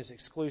His name is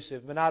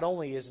exclusive, but not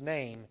only His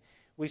name,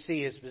 we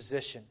see His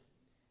position.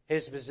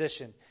 His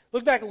position.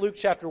 Look back at Luke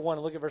chapter 1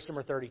 and look at verse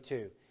number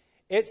 32.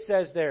 It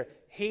says there,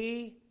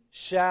 He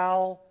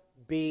shall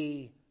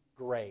be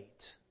great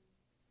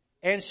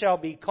and shall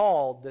be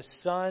called the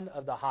Son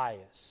of the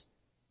Highest.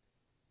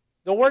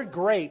 The word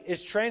great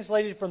is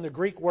translated from the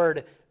Greek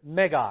word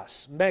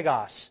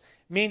megos,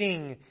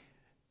 meaning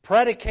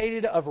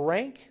predicated of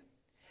rank,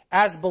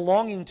 as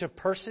belonging to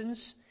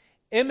persons,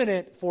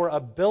 eminent for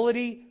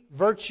ability,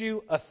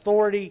 virtue,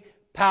 authority,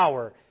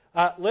 power.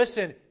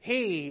 Listen,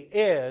 He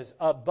is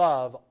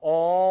above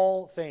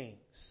all things.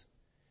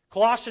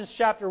 Colossians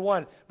chapter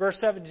 1, verse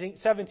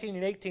 17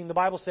 and 18, the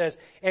Bible says,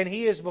 "And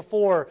He is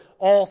before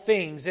all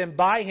things, and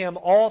by Him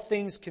all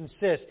things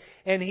consist.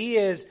 And He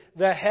is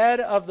the head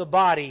of the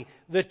body,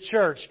 the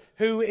church,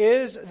 who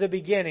is the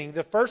beginning,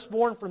 the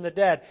firstborn from the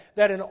dead,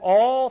 that in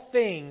all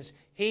things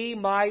He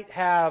might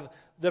have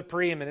the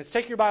preeminence.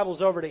 Take your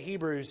Bibles over to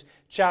Hebrews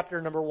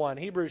chapter number 1.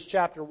 Hebrews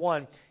chapter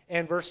 1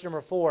 and verse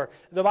number 4.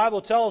 The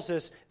Bible tells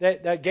us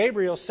that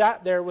Gabriel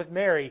sat there with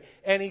Mary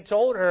and he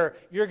told her,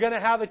 you're going to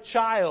have a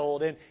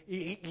child and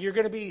you're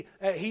going to be,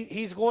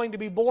 he's going to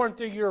be born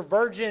through your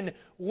virgin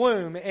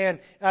womb and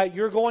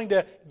you're going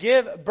to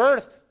give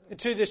birth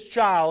to this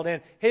child,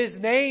 and his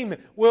name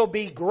will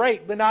be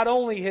great. But not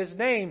only his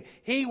name,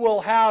 he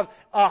will have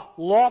a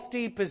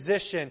lofty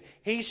position.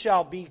 He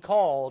shall be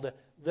called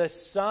the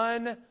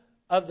Son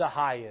of the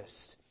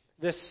Highest.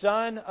 The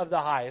Son of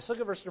the Highest. Look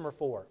at verse number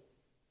 4.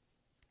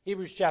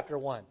 Hebrews chapter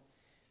 1.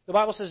 The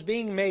Bible says,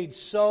 being made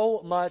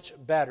so much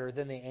better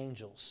than the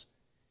angels.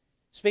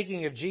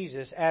 Speaking of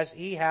Jesus, as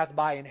he hath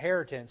by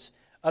inheritance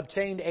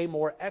obtained a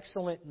more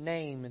excellent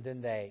name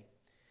than they.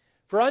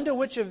 For unto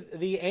which of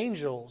the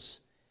angels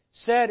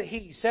said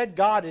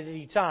God at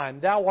any time,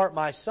 Thou art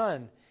my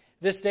Son,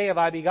 this day have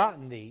I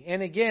begotten thee.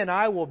 And again,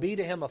 I will be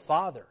to him a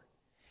father,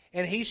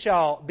 and he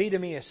shall be to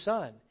me a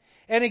son.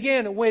 And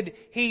again, when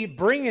he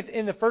bringeth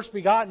in the first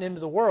begotten into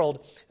the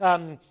world,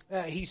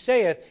 he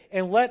saith,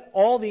 and let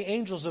all the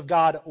angels of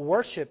God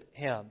worship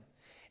him.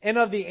 And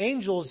of the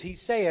angels he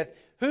saith,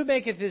 who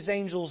maketh his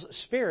angels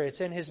spirits,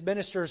 and his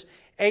ministers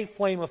a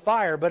flame of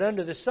fire? But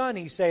unto the Son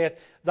he saith,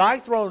 Thy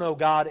throne, O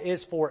God,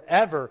 is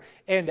forever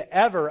and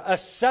ever. A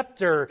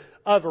scepter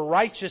of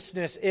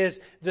righteousness is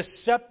the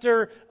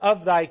scepter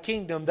of Thy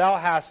kingdom. Thou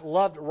hast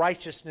loved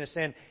righteousness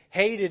and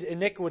hated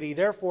iniquity.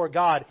 Therefore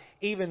God,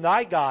 even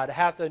Thy God,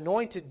 hath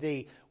anointed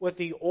Thee with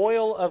the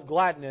oil of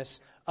gladness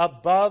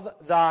above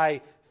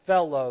Thy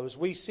fellows.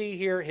 We see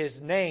here His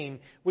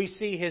name. We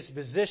see His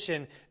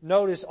position.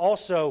 Notice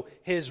also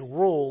His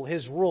rule.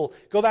 His rule.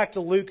 Go back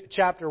to Luke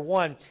chapter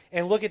 1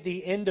 and look at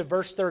the end of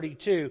verse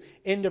 32.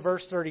 Into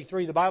verse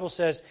 33. The Bible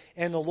says,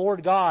 And the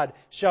Lord God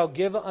shall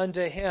give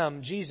unto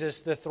Him,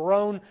 Jesus, the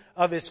throne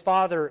of His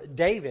father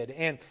David.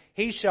 And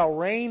He shall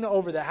reign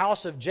over the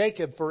house of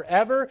Jacob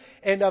forever.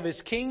 And of His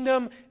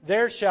kingdom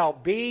there shall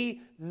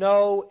be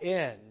no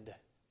end.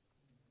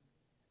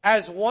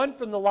 As one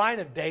from the line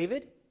of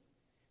David,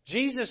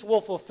 Jesus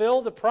will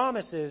fulfill the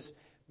promises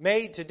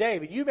made to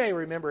David. You may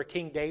remember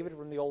King David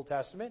from the Old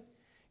Testament.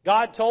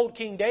 God told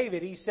King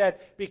David, He said,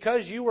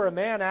 because you were a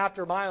man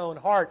after my own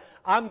heart,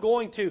 I'm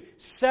going to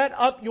set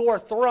up your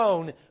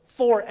throne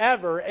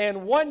forever.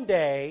 And one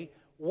day,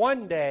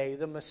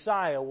 the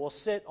Messiah will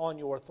sit on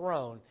your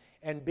throne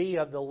and be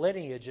of the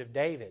lineage of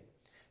David.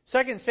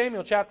 2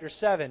 Samuel chapter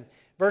 7,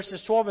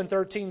 verses 12 and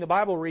 13, the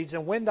Bible reads,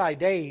 And when thy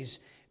days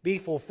be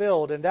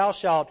fulfilled, and thou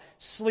shalt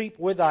sleep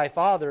with thy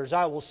fathers,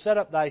 I will set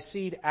up thy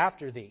seed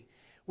after thee,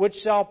 which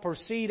shall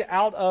proceed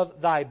out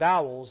of thy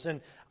bowels, and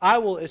I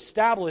will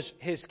establish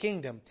his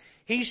kingdom.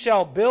 He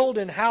shall build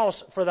an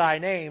house for thy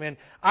name, and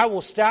I will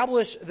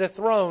establish the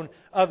throne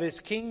of his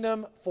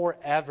kingdom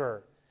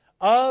forever.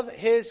 Of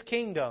his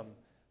kingdom,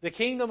 the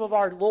kingdom of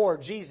our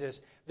Lord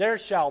Jesus, there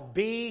shall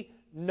be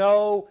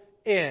no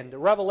end.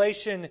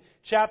 Revelation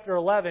chapter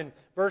 11,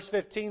 verse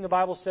 15, the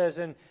Bible says,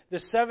 And the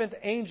seventh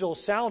angel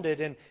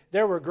sounded, and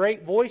there were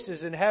great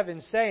voices in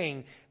heaven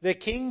saying, The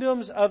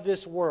kingdoms of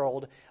this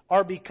world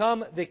are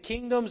become the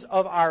kingdoms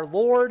of our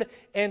Lord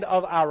and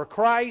of our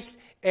Christ,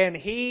 and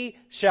He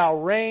shall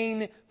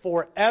reign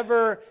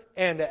forever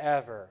and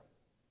ever.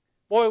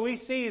 Boy, we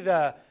see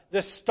the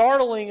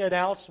startling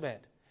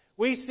announcement.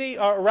 We see,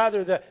 or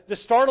rather, the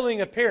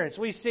startling appearance.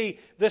 We see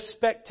the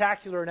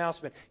spectacular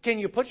announcement. Can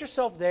you put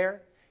yourself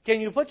there? Can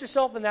you put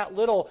yourself in that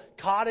little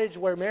cottage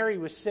where Mary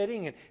was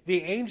sitting and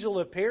the angel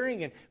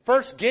appearing and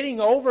first getting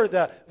over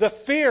the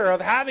fear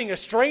of having a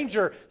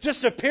stranger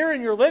just appear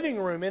in your living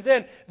room, and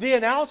then the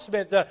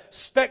announcement, the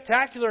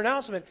spectacular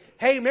announcement,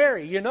 Hey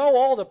Mary, you know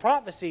all the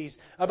prophecies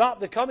about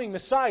the coming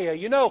Messiah.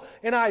 You know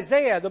in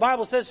Isaiah the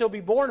Bible says He'll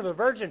be born of a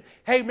virgin.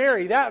 Hey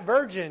Mary, that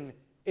virgin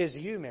is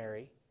you,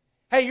 Mary.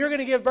 Hey, you're going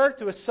to give birth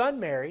to a son,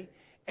 Mary,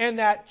 and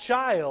that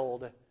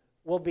child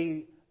will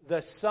be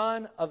the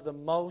Son of the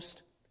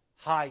Most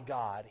High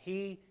God.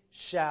 He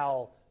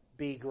shall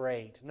be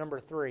great.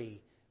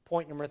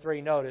 Point number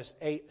 3, notice,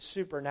 a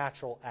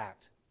supernatural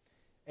act.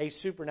 A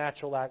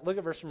supernatural act. Look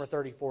at verse number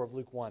 34 of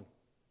Luke 1.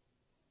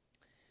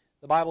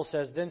 The Bible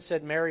says, Then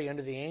said Mary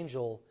unto the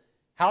angel,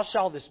 How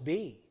shall this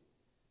be,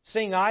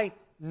 seeing I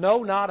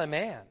know not a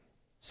man,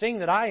 seeing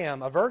that I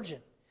am a virgin?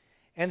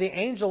 And the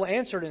angel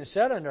answered and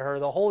said unto her,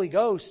 The Holy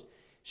Ghost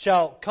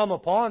shall come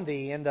upon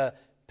thee, and the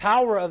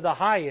power of the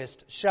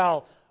highest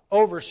shall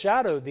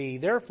overshadow thee.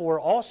 Therefore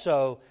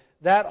also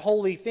that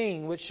holy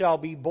thing which shall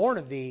be born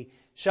of thee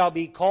shall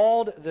be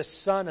called the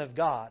Son of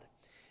God.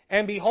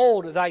 And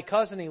behold, thy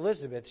cousin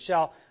Elizabeth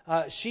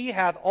she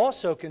hath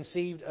also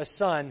conceived a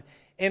son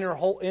in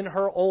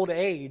her old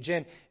age.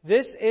 And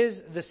this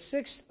is the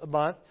 6th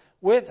month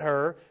with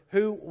her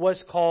who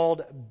was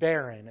called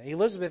barren.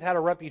 Elizabeth had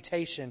a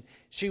reputation.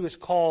 She was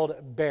called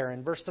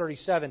barren. Verse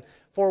 37,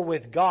 For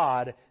with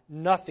God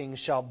nothing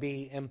shall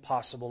be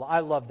impossible. I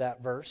love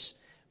that verse.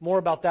 More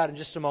about that in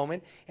just a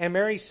moment. And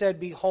Mary said,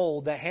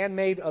 Behold, the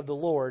handmaid of the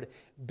Lord,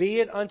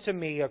 be it unto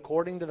me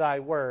according to thy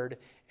word.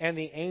 And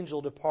the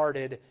angel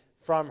departed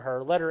from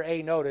her. Letter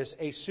A, notice,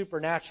 a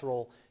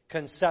supernatural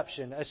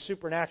conception. A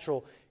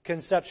supernatural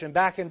conception.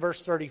 Back in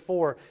verse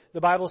 34,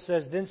 the Bible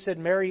says, Then said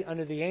Mary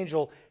unto the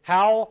angel,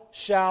 How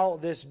shall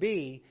this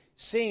be,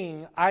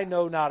 seeing I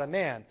know not a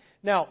man?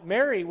 Now,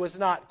 Mary was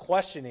not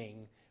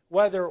questioning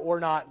whether or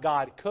not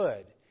God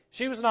could.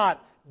 She was not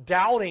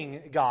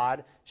doubting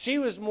God. She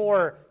was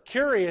more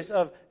curious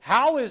of,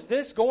 how is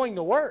this going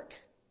to work?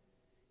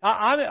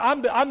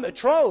 I'm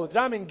betrothed.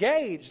 I'm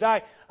engaged.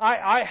 I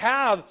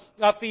have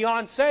a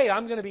fiancé.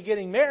 I'm going to be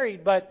getting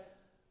married, but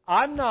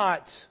I've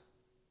not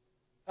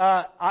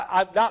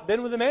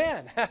been with a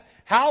man.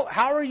 How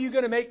are you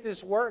going to make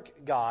this work,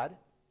 God?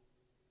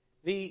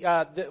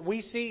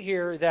 We see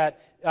here that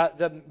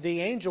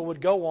the angel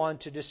would go on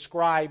to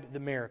describe the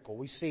miracle.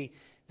 We see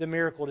the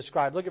miracle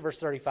described. Look at verse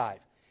 35.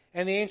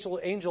 And the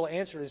angel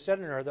answered and said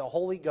unto her, The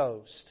Holy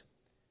Ghost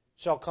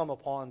shall come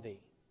upon thee,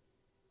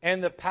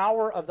 and the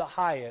power of the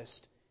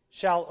highest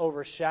shall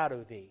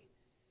overshadow thee.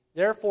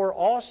 Therefore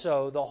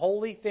also the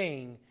holy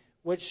thing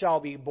which shall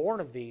be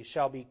born of thee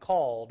shall be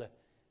called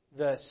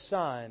the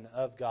Son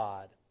of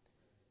God.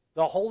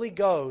 The Holy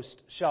Ghost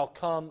shall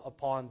come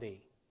upon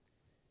thee.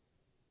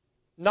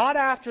 Not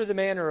after the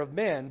manner of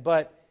men,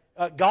 but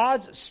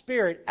God's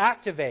Spirit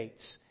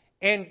activates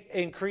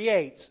and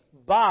creates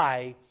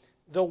by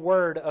the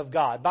Word of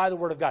God. By the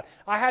Word of God.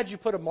 I had you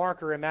put a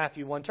marker in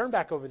Matthew 1. Turn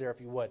back over there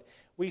if you would.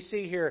 We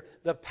see here,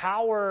 the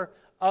power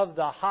of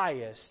the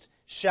highest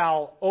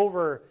shall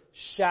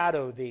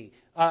overshadow thee.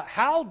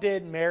 How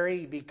did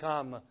Mary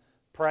become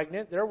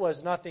pregnant? There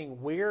was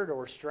nothing weird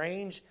or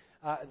strange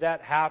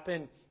that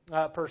happened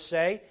per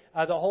se.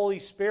 The Holy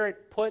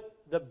Spirit put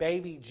the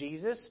baby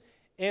Jesus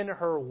in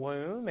her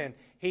womb, and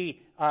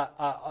He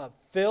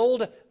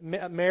filled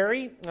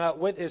Mary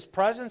with His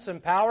presence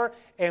and power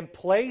and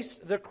placed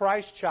the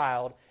Christ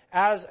child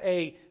as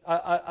a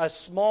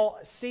small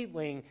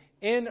seedling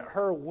in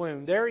her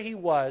womb. There He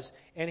was,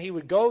 and He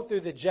would go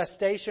through the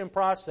gestation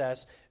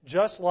process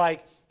just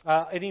like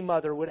any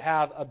mother would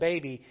have a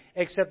baby,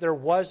 except there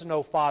was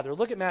no father.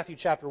 Look at Matthew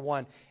chapter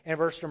 1 and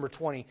verse number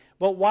 20.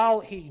 But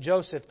while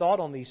Joseph, thought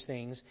on these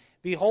things,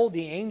 behold,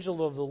 the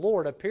angel of the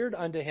Lord appeared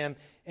unto him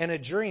in a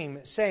dream,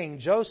 saying,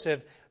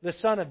 Joseph, the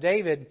son of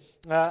David,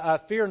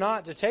 fear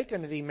not to take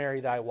unto thee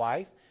Mary thy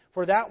wife,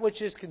 for that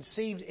which is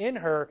conceived in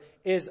her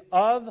is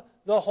of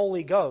the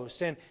Holy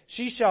Ghost. And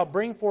she shall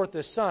bring forth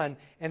a son,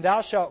 and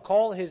thou shalt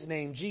call his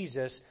name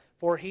Jesus,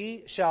 for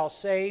he shall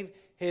save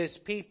his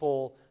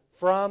people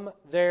from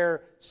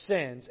their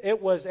sins.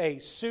 It was a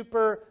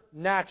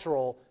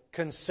supernatural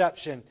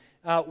conception.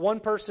 One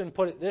person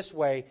put it this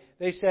way.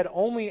 They said,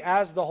 only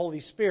as the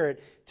Holy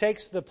Spirit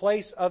takes the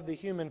place of the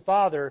human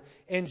father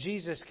in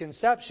Jesus'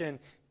 conception,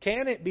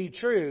 can it be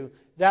true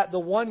that the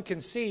one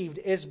conceived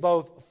is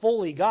both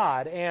fully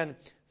God and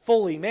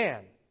fully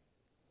man.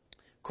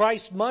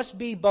 Christ must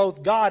be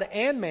both God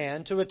and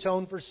man to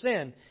atone for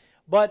sin.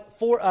 But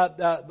for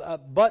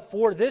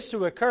this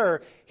to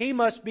occur, He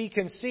must be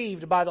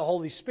conceived by the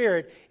Holy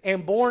Spirit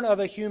and born of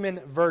a human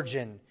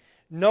virgin.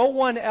 No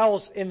one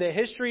else in the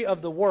history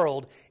of the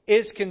world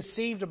is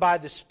conceived by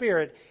the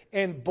Spirit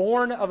and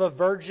born of a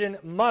virgin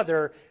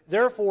mother.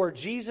 Therefore,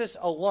 Jesus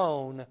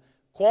alone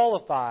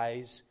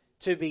qualifies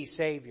to be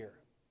Savior.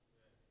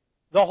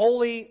 The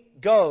Holy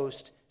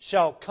Ghost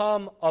shall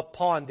come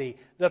upon thee.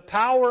 The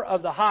power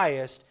of the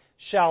highest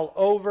shall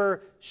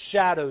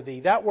overshadow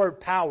thee. That word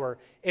power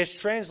is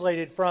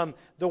translated from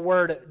the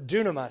word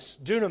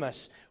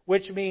dunamis,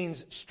 which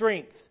means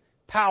strength,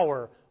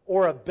 power,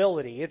 or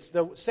ability. It's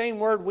the same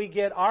word we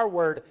get our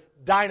word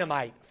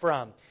dynamite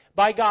from.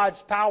 By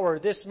God's power,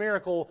 this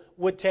miracle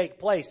would take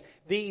place.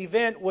 The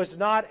event was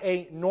not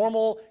a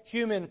normal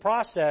human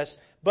process,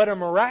 but a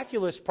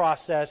miraculous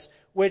process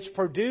which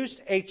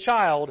produced a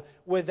child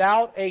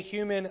without a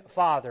human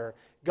father.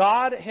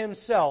 God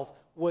Himself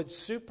would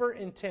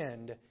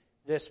superintend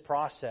this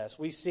process.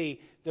 We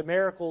see the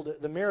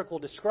miracle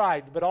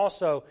described, but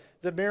also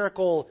the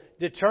miracle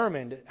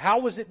determined. How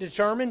was it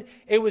determined?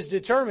 It was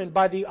determined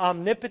by the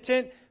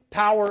omnipotent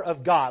power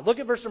of God. Look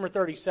at verse number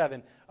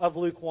 37 of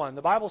Luke 1.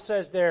 The Bible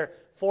says there,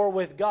 for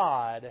with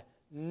God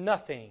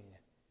nothing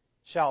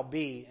shall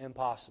be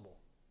impossible.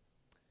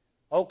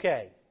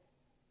 Okay.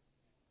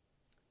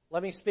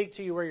 Let me speak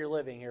to you where you're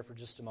living here for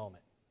just a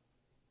moment.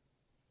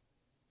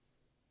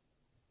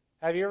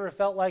 Have you ever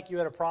felt like you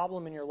had a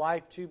problem in your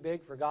life too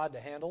big for God to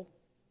handle?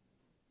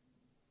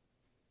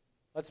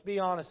 Let's be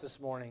honest this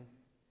morning.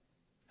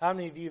 How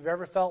many of you have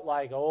ever felt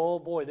like, oh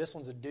boy, this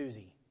one's a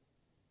doozy?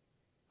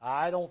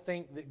 I don't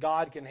think that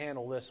God can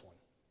handle this one.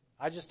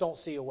 I just don't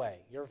see a way.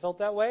 You ever felt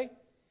that way?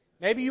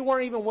 Maybe you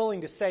weren't even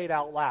willing to say it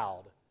out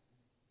loud,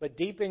 but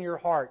deep in your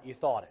heart you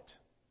thought it.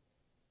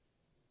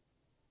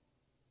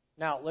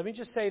 Now, let me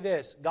just say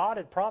this. God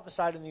had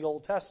prophesied in the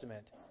Old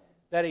Testament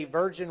that a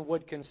virgin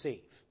would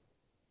conceive.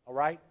 All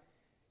right?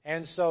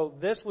 And so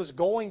this was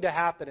going to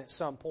happen at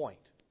some point.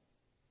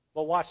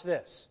 But watch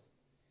this.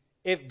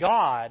 If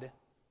God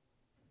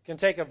can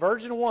take a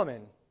virgin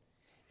woman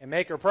and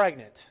make her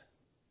pregnant,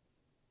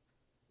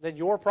 then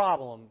your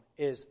problem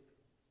is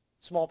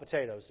small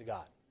potatoes to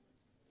God.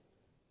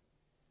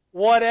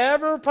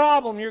 Whatever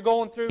problem you're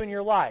going through in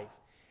your life,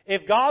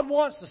 if God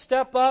wants to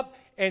step up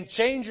and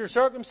change your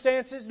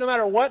circumstances, no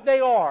matter what they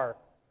are,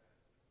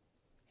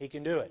 He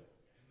can do it.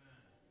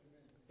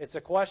 It's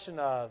a question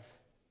of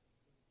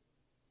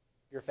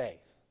your faith.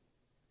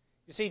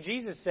 You see,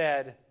 Jesus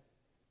said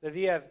that if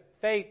you have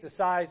faith the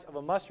size of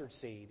a mustard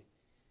seed,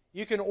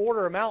 you can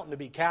order a mountain to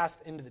be cast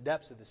into the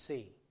depths of the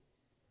sea.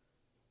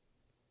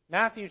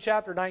 Matthew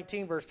chapter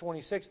 19, verse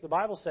 26, the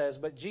Bible says,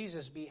 "But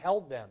Jesus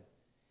beheld them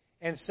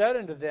and said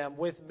unto them,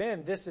 With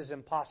men this is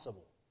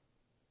impossible,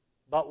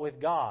 but with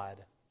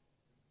God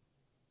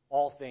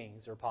all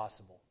things are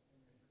possible."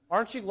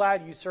 Aren't you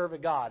glad you serve a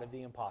God of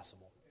the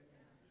impossible?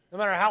 No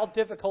matter how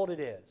difficult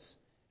it is,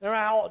 no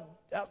matter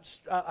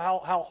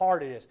how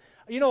hard it is.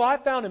 You know, I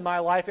found in my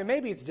life, and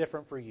maybe it's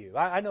different for you.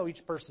 I know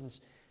each person's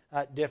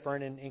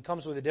different and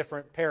comes with a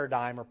different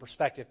paradigm or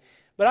perspective.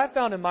 But I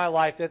found in my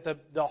life that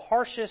the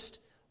hardest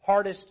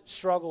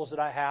struggles that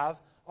I have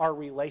are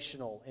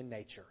relational in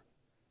nature.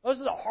 Those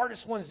are the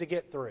hardest ones to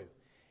get through.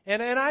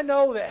 And I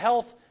know that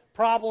health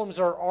problems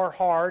are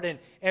hard,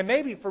 and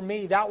maybe for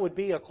me that would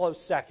be a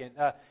close second.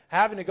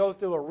 Having to go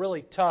through a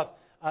really tough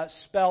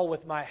spell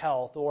with my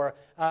health, or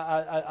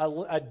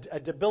a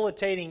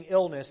debilitating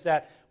illness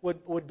that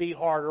would be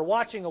hard, or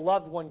watching a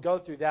loved one go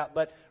through that.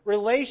 But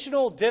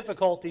relational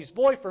difficulties,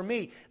 boy, for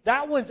me,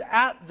 that one's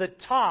at the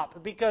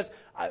top, because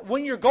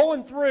when you're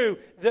going through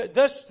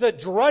the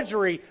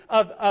drudgery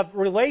of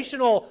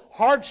relational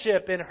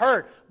hardship and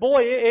hurt,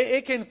 boy,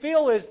 it can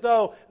feel as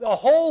though the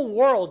whole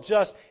world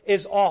just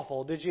is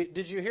awful. Did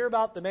you hear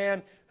about the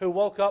man who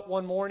woke up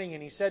one morning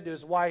and he said to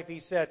his wife, he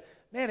said,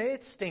 "Man,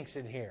 it stinks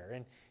in here."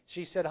 And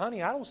she said,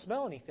 "Honey, I don't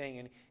smell anything."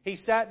 And he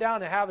sat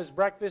down to have his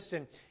breakfast,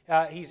 and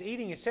he's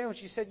eating his sandwich.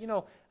 He said,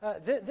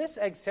 "This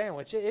egg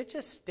sandwich, it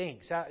just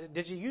stinks.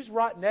 Did you use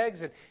rotten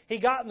eggs?" And he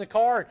got in the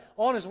car, and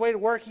on his way to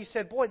work, he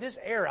said, "Boy, this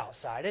air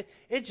outside,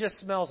 it just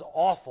smells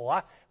awful.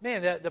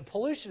 The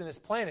pollution in this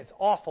planet's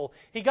awful."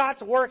 He got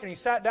to work, and he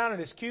sat down in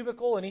his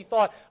cubicle, and he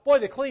thought, boy,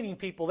 the cleaning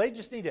people, they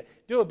just need to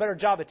do a better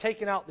job of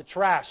taking out the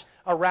trash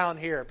around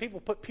here.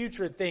 People put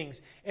putrid things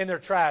in their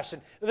trash,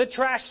 and the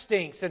trash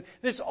stinks, and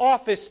this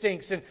office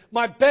stinks, and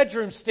my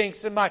bedroom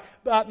stinks, and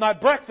my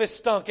breakfast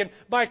stunk, and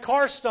my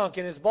car stunk.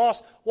 And his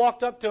boss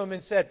walked up to him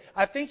and said,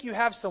 "I think you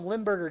have some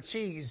Limburger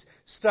cheese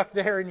stuck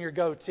there in your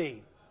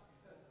goatee."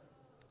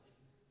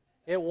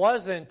 It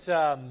wasn't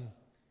the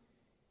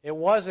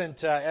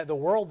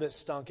world that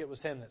stunk, it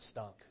was him that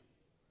stunk.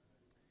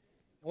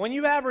 When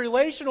you have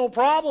relational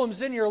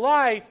problems in your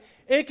life,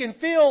 it can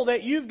feel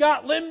that you've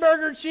got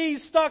Limburger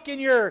cheese stuck in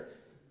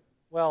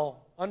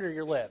under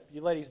your lip.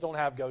 You ladies don't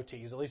have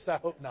goatees, at least I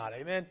hope not.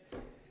 Amen?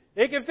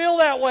 It can feel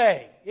that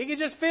way. It can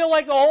just feel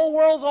like the whole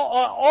world's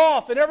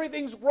off and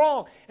everything's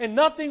wrong and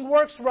nothing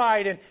works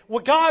right. And,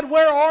 well, God,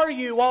 where are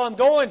you while I'm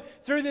going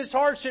through this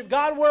hardship?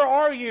 God, where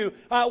are you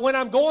when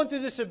I'm going through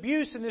this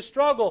abuse and this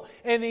struggle?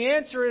 And the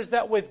answer is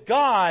that with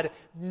God,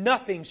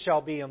 nothing shall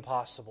be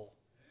impossible.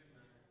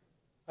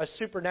 A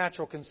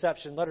supernatural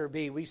conception, letter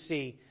B, we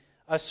see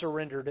a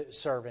surrendered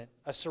servant.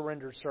 A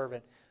surrendered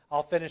servant.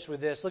 I'll finish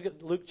with this. Look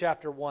at Luke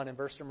chapter 1 and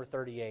verse number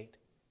 38.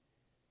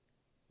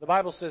 The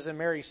Bible says, "And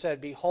Mary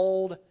said,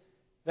 Behold,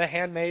 the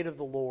handmaid of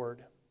the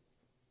Lord.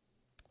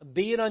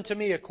 Be it unto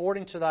me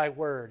according to thy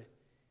word.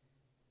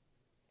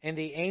 And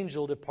the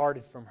angel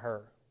departed from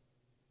her."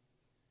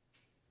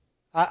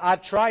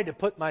 I've tried to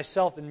put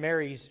myself in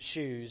Mary's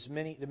shoes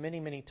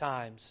many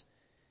times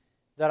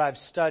that I've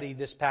studied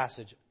this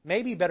passage.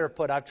 Maybe better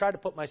put, I've tried to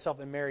put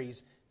myself in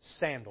Mary's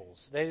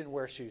sandals. They didn't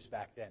wear shoes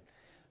back then.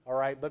 All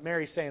right, but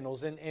Mary's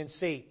sandals. And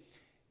see,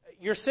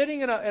 you're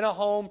sitting in a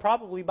home,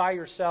 probably by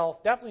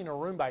yourself, definitely in a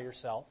room by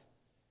yourself,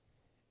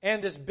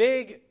 and this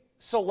big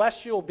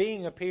celestial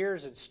being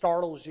appears. It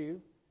startles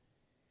you.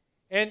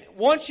 And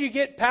once you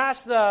get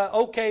past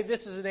okay,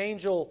 this is an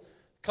angel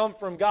come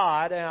from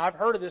God, and I've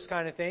heard of this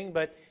kind of thing,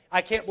 but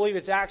I can't believe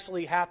it's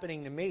actually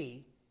happening to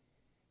me,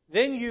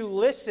 then you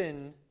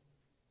listen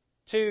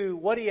to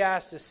what he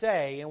has to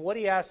say. And what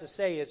he has to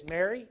say is,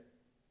 "Mary,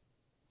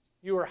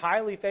 you are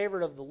highly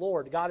favored of the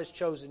Lord. God has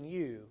chosen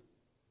you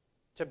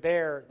to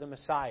bear the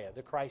Messiah,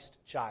 the Christ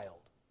child."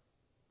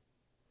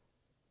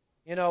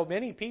 You know,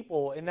 many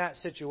people in that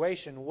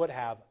situation would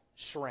have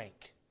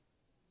shrank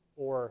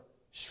or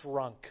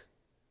shrunk,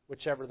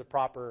 whichever the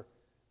proper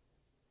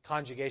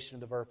conjugation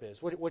of the verb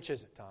is. Which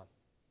is it, Tom?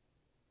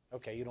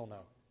 Okay, you don't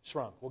know.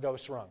 Shrunk. We'll go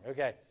with shrunk.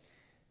 Okay.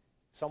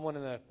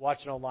 Someone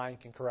watching online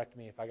can correct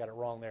me if I got it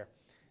wrong there.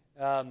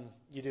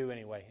 You do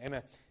anyway.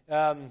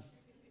 Amen.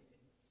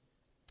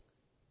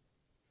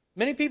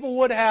 Many people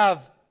would have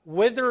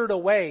withered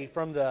away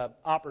from the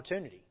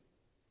opportunity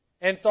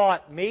and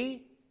thought,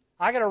 "Me?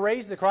 I got to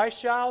raise the Christ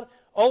child?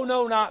 Oh,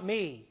 no, not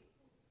me."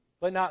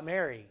 But not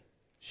Mary.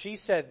 She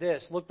said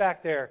this. Look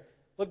back there.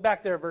 Look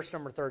back there at verse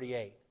number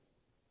 38.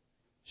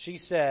 She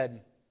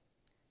said,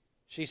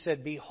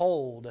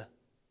 "Behold,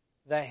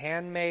 the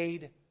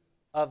handmaid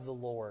of the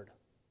Lord."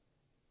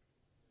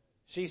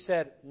 She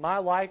said, "My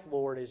life,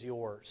 Lord, is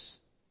yours.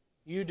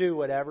 You do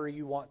whatever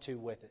you want to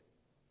with it."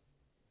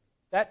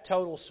 That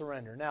total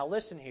surrender. Now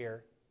listen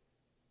here.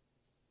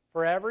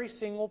 For every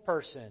single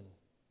person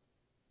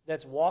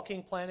that's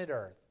walking planet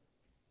Earth,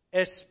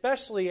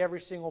 especially every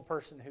single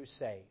person who's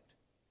saved,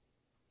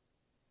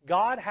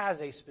 God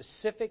has a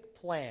specific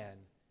plan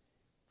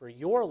for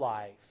your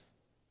life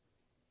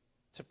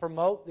to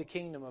promote the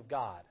kingdom of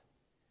God.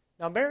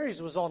 Now, Mary's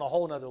was on a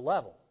whole other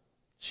level.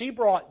 She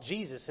brought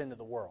Jesus into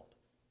the world.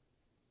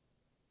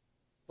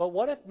 But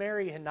what if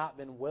Mary had not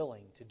been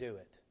willing to do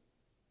it?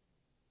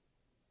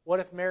 What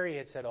if Mary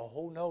had said,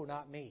 "Oh, no,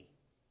 not me.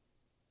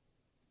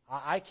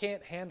 I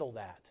can't handle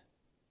that"?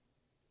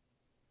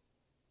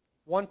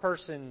 One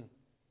person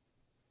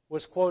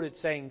was quoted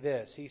saying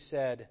this. He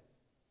said,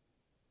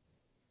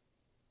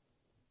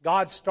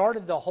 God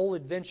started the whole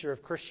adventure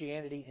of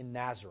Christianity in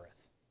Nazareth.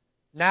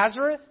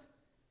 Nazareth?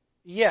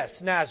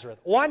 Yes, Nazareth.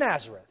 Why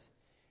Nazareth?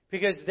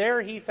 Because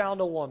there he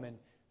found a woman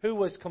who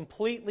was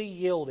completely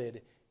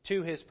yielded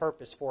to his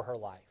purpose for her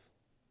life.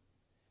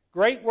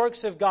 Great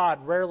works of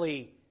God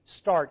rarely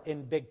start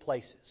in big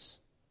places.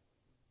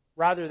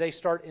 Rather, they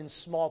start in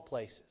small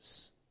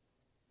places.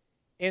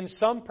 In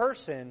some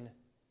person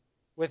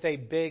with a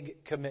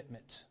big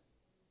commitment.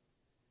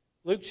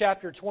 Luke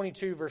chapter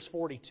 22, verse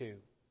 42.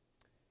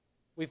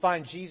 We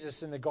find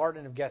Jesus in the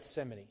Garden of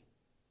Gethsemane.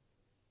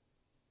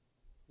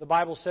 The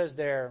Bible says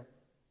there,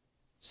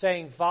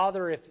 saying,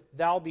 "Father, if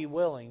thou be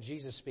willing,"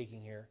 Jesus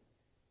speaking here,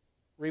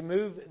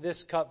 "remove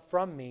this cup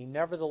from me.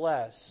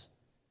 Nevertheless,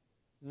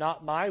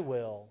 not my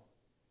will,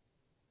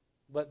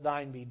 but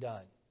thine be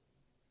done."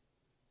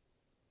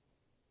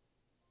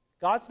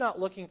 God's not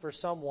looking for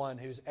someone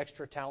who's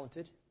extra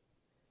talented.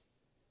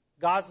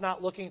 God's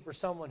not looking for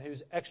someone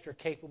who's extra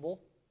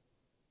capable.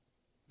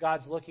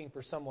 God's looking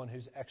for someone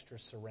who's extra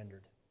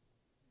surrendered.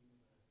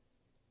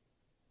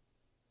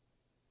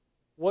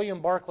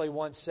 William Barclay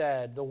once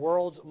said, the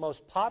world's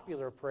most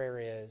popular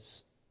prayer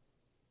is,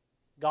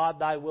 "God,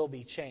 thy will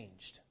be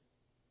changed."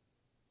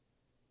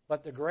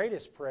 But the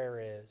greatest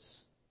prayer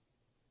is,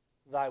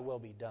 "Thy will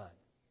be done."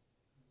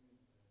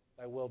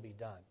 Thy will be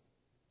done.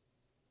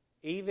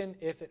 Even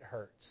if it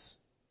hurts.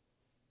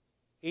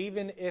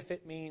 Even if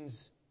it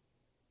means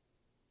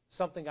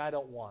something I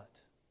don't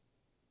want.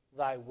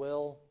 Thy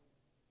will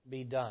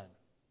be done.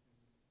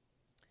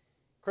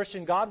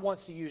 Christian, God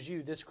wants to use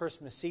you this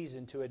Christmas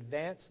season to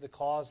advance the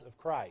cause of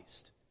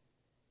Christ.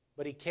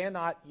 But He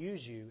cannot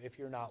use you if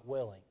you're not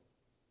willing.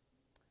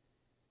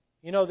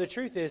 You know, the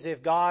truth is,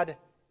 if God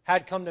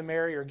had come to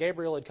Mary, or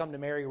Gabriel had come to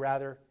Mary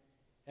rather,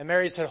 and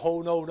Mary said,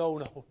 "Oh,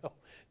 no,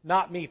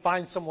 not me,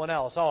 find someone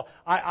else. Oh,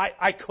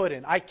 I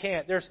couldn't, I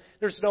can't,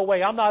 there's no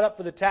way, I'm not up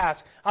for the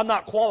task, I'm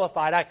not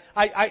qualified,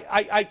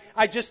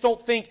 I just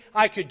don't think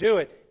I could do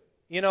it."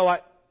 You know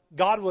what?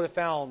 God would have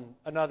found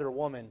another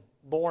woman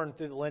born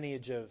through the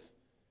lineage of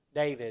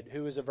David,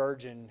 who was a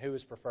virgin, who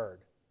was preferred.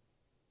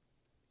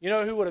 You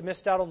know who would have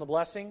missed out on the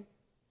blessing?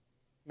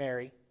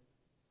 Mary.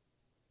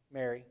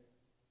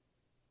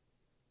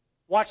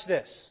 Watch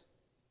this.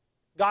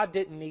 God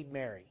didn't need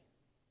Mary.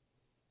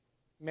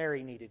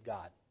 Mary needed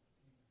God.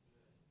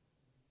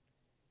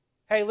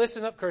 Hey,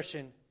 listen up,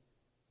 Christian.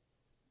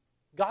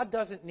 God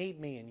doesn't need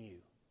me and you.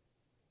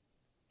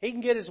 He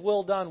can get His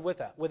will done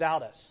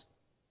without us.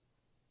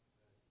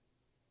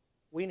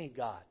 We need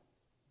God.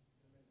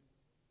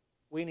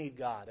 We need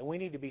God, and we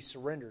need to be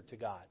surrendered to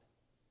God.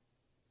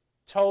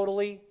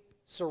 Totally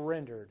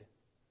surrendered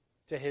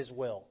to His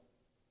will.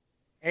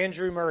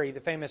 Andrew Murray, the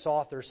famous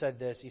author, said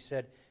this. He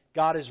said,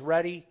 God is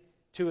ready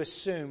to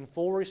assume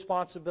full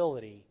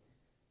responsibility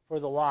for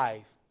the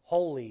life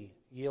wholly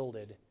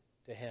yielded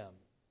to Him.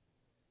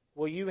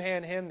 Will you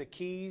hand Him the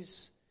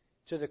keys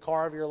to the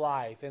car of your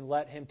life and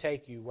let Him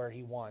take you where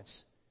He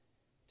wants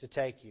to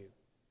take you?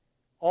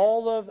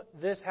 All of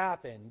this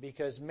happened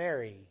because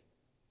Mary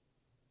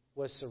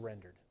was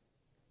surrendered.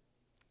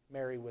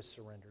 Mary was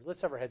surrendered.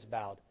 Let's have our heads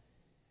bowed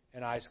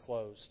and eyes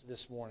closed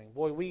this morning.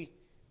 Boy,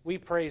 we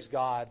praise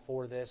God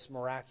for this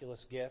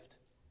miraculous gift.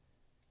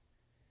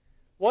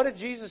 What if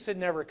Jesus had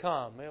never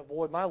come?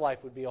 Boy, my life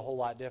would be a whole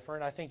lot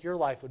different. I think your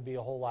life would be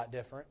a whole lot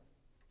different.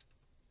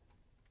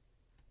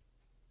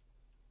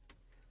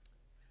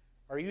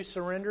 Are you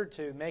surrendered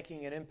to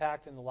making an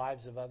impact in the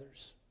lives of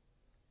others?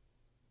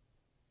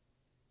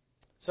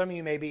 Some of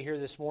you may be here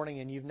this morning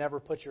and you've never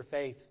put your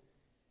faith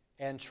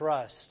and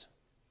trust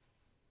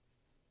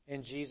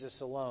in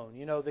Jesus alone.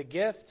 You know, the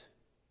gift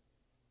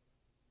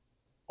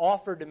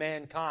offered to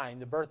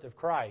mankind, the birth of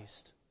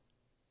Christ,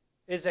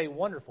 is a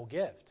wonderful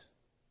gift.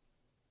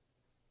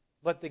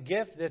 But the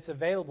gift that's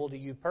available to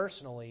you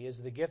personally is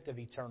the gift of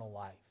eternal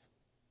life.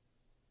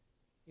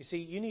 You see,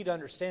 you need to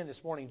understand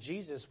this morning,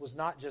 Jesus was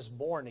not just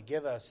born to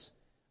give us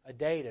a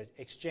day to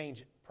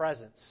exchange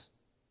presents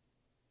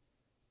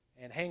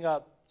and hang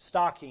up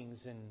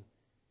stockings and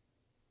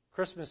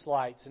Christmas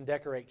lights and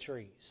decorate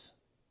trees.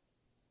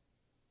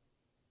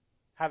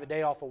 Have a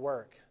day off of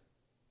work.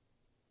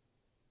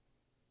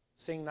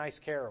 Sing nice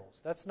carols.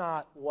 That's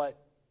not what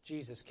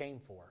Jesus came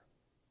for.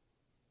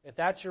 If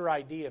that's your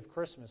idea of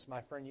Christmas,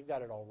 my friend, you've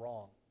got it all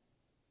wrong.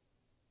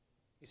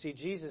 You see,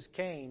 Jesus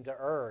came to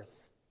earth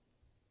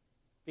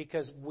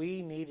because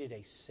we needed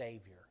a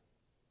Savior.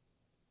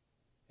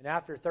 And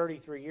after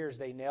 33 years,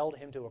 they nailed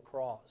Him to a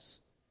cross.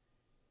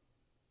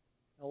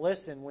 Now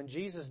listen, when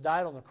Jesus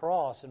died on the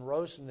cross and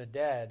rose from the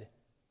dead,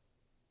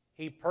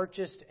 He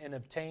purchased and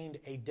obtained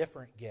a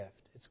different gift.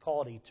 It's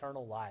called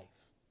eternal life,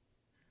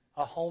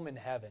 a home in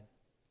heaven.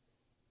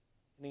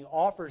 And He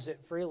offers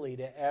it freely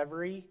to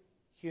every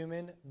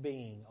human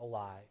being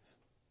alive.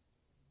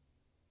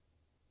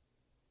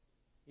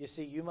 You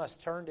see, you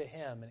must turn to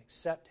Him and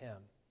accept Him.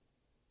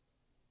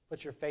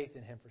 Put your faith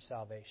in Him for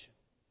salvation.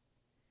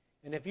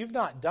 And if you've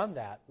not done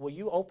that, will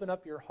you open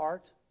up your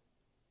heart,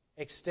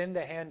 extend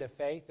the hand of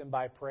faith, and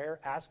by prayer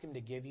ask Him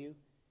to give you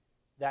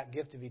that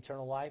gift of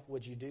eternal life?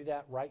 Would you do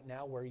that right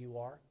now where you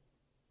are?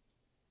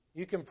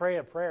 You can pray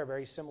a prayer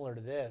very similar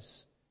to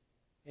this.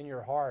 In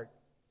your heart,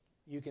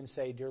 you can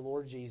say, Dear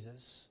Lord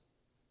Jesus,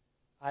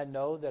 I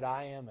know that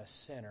I am a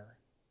sinner.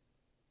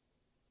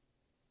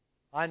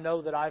 I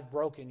know that I've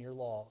broken your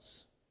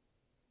laws.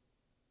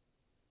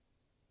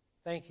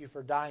 Thank you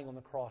for dying on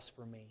the cross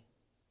for me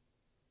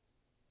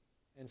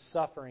and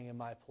suffering in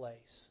my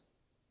place.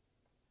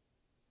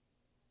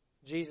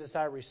 Jesus,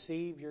 I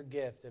receive your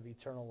gift of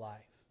eternal life.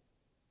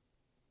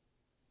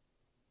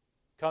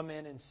 Come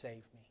in and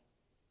save me.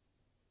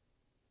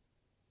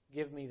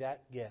 Give me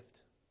that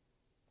gift.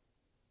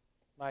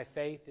 My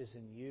faith is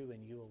in you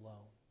and you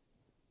alone.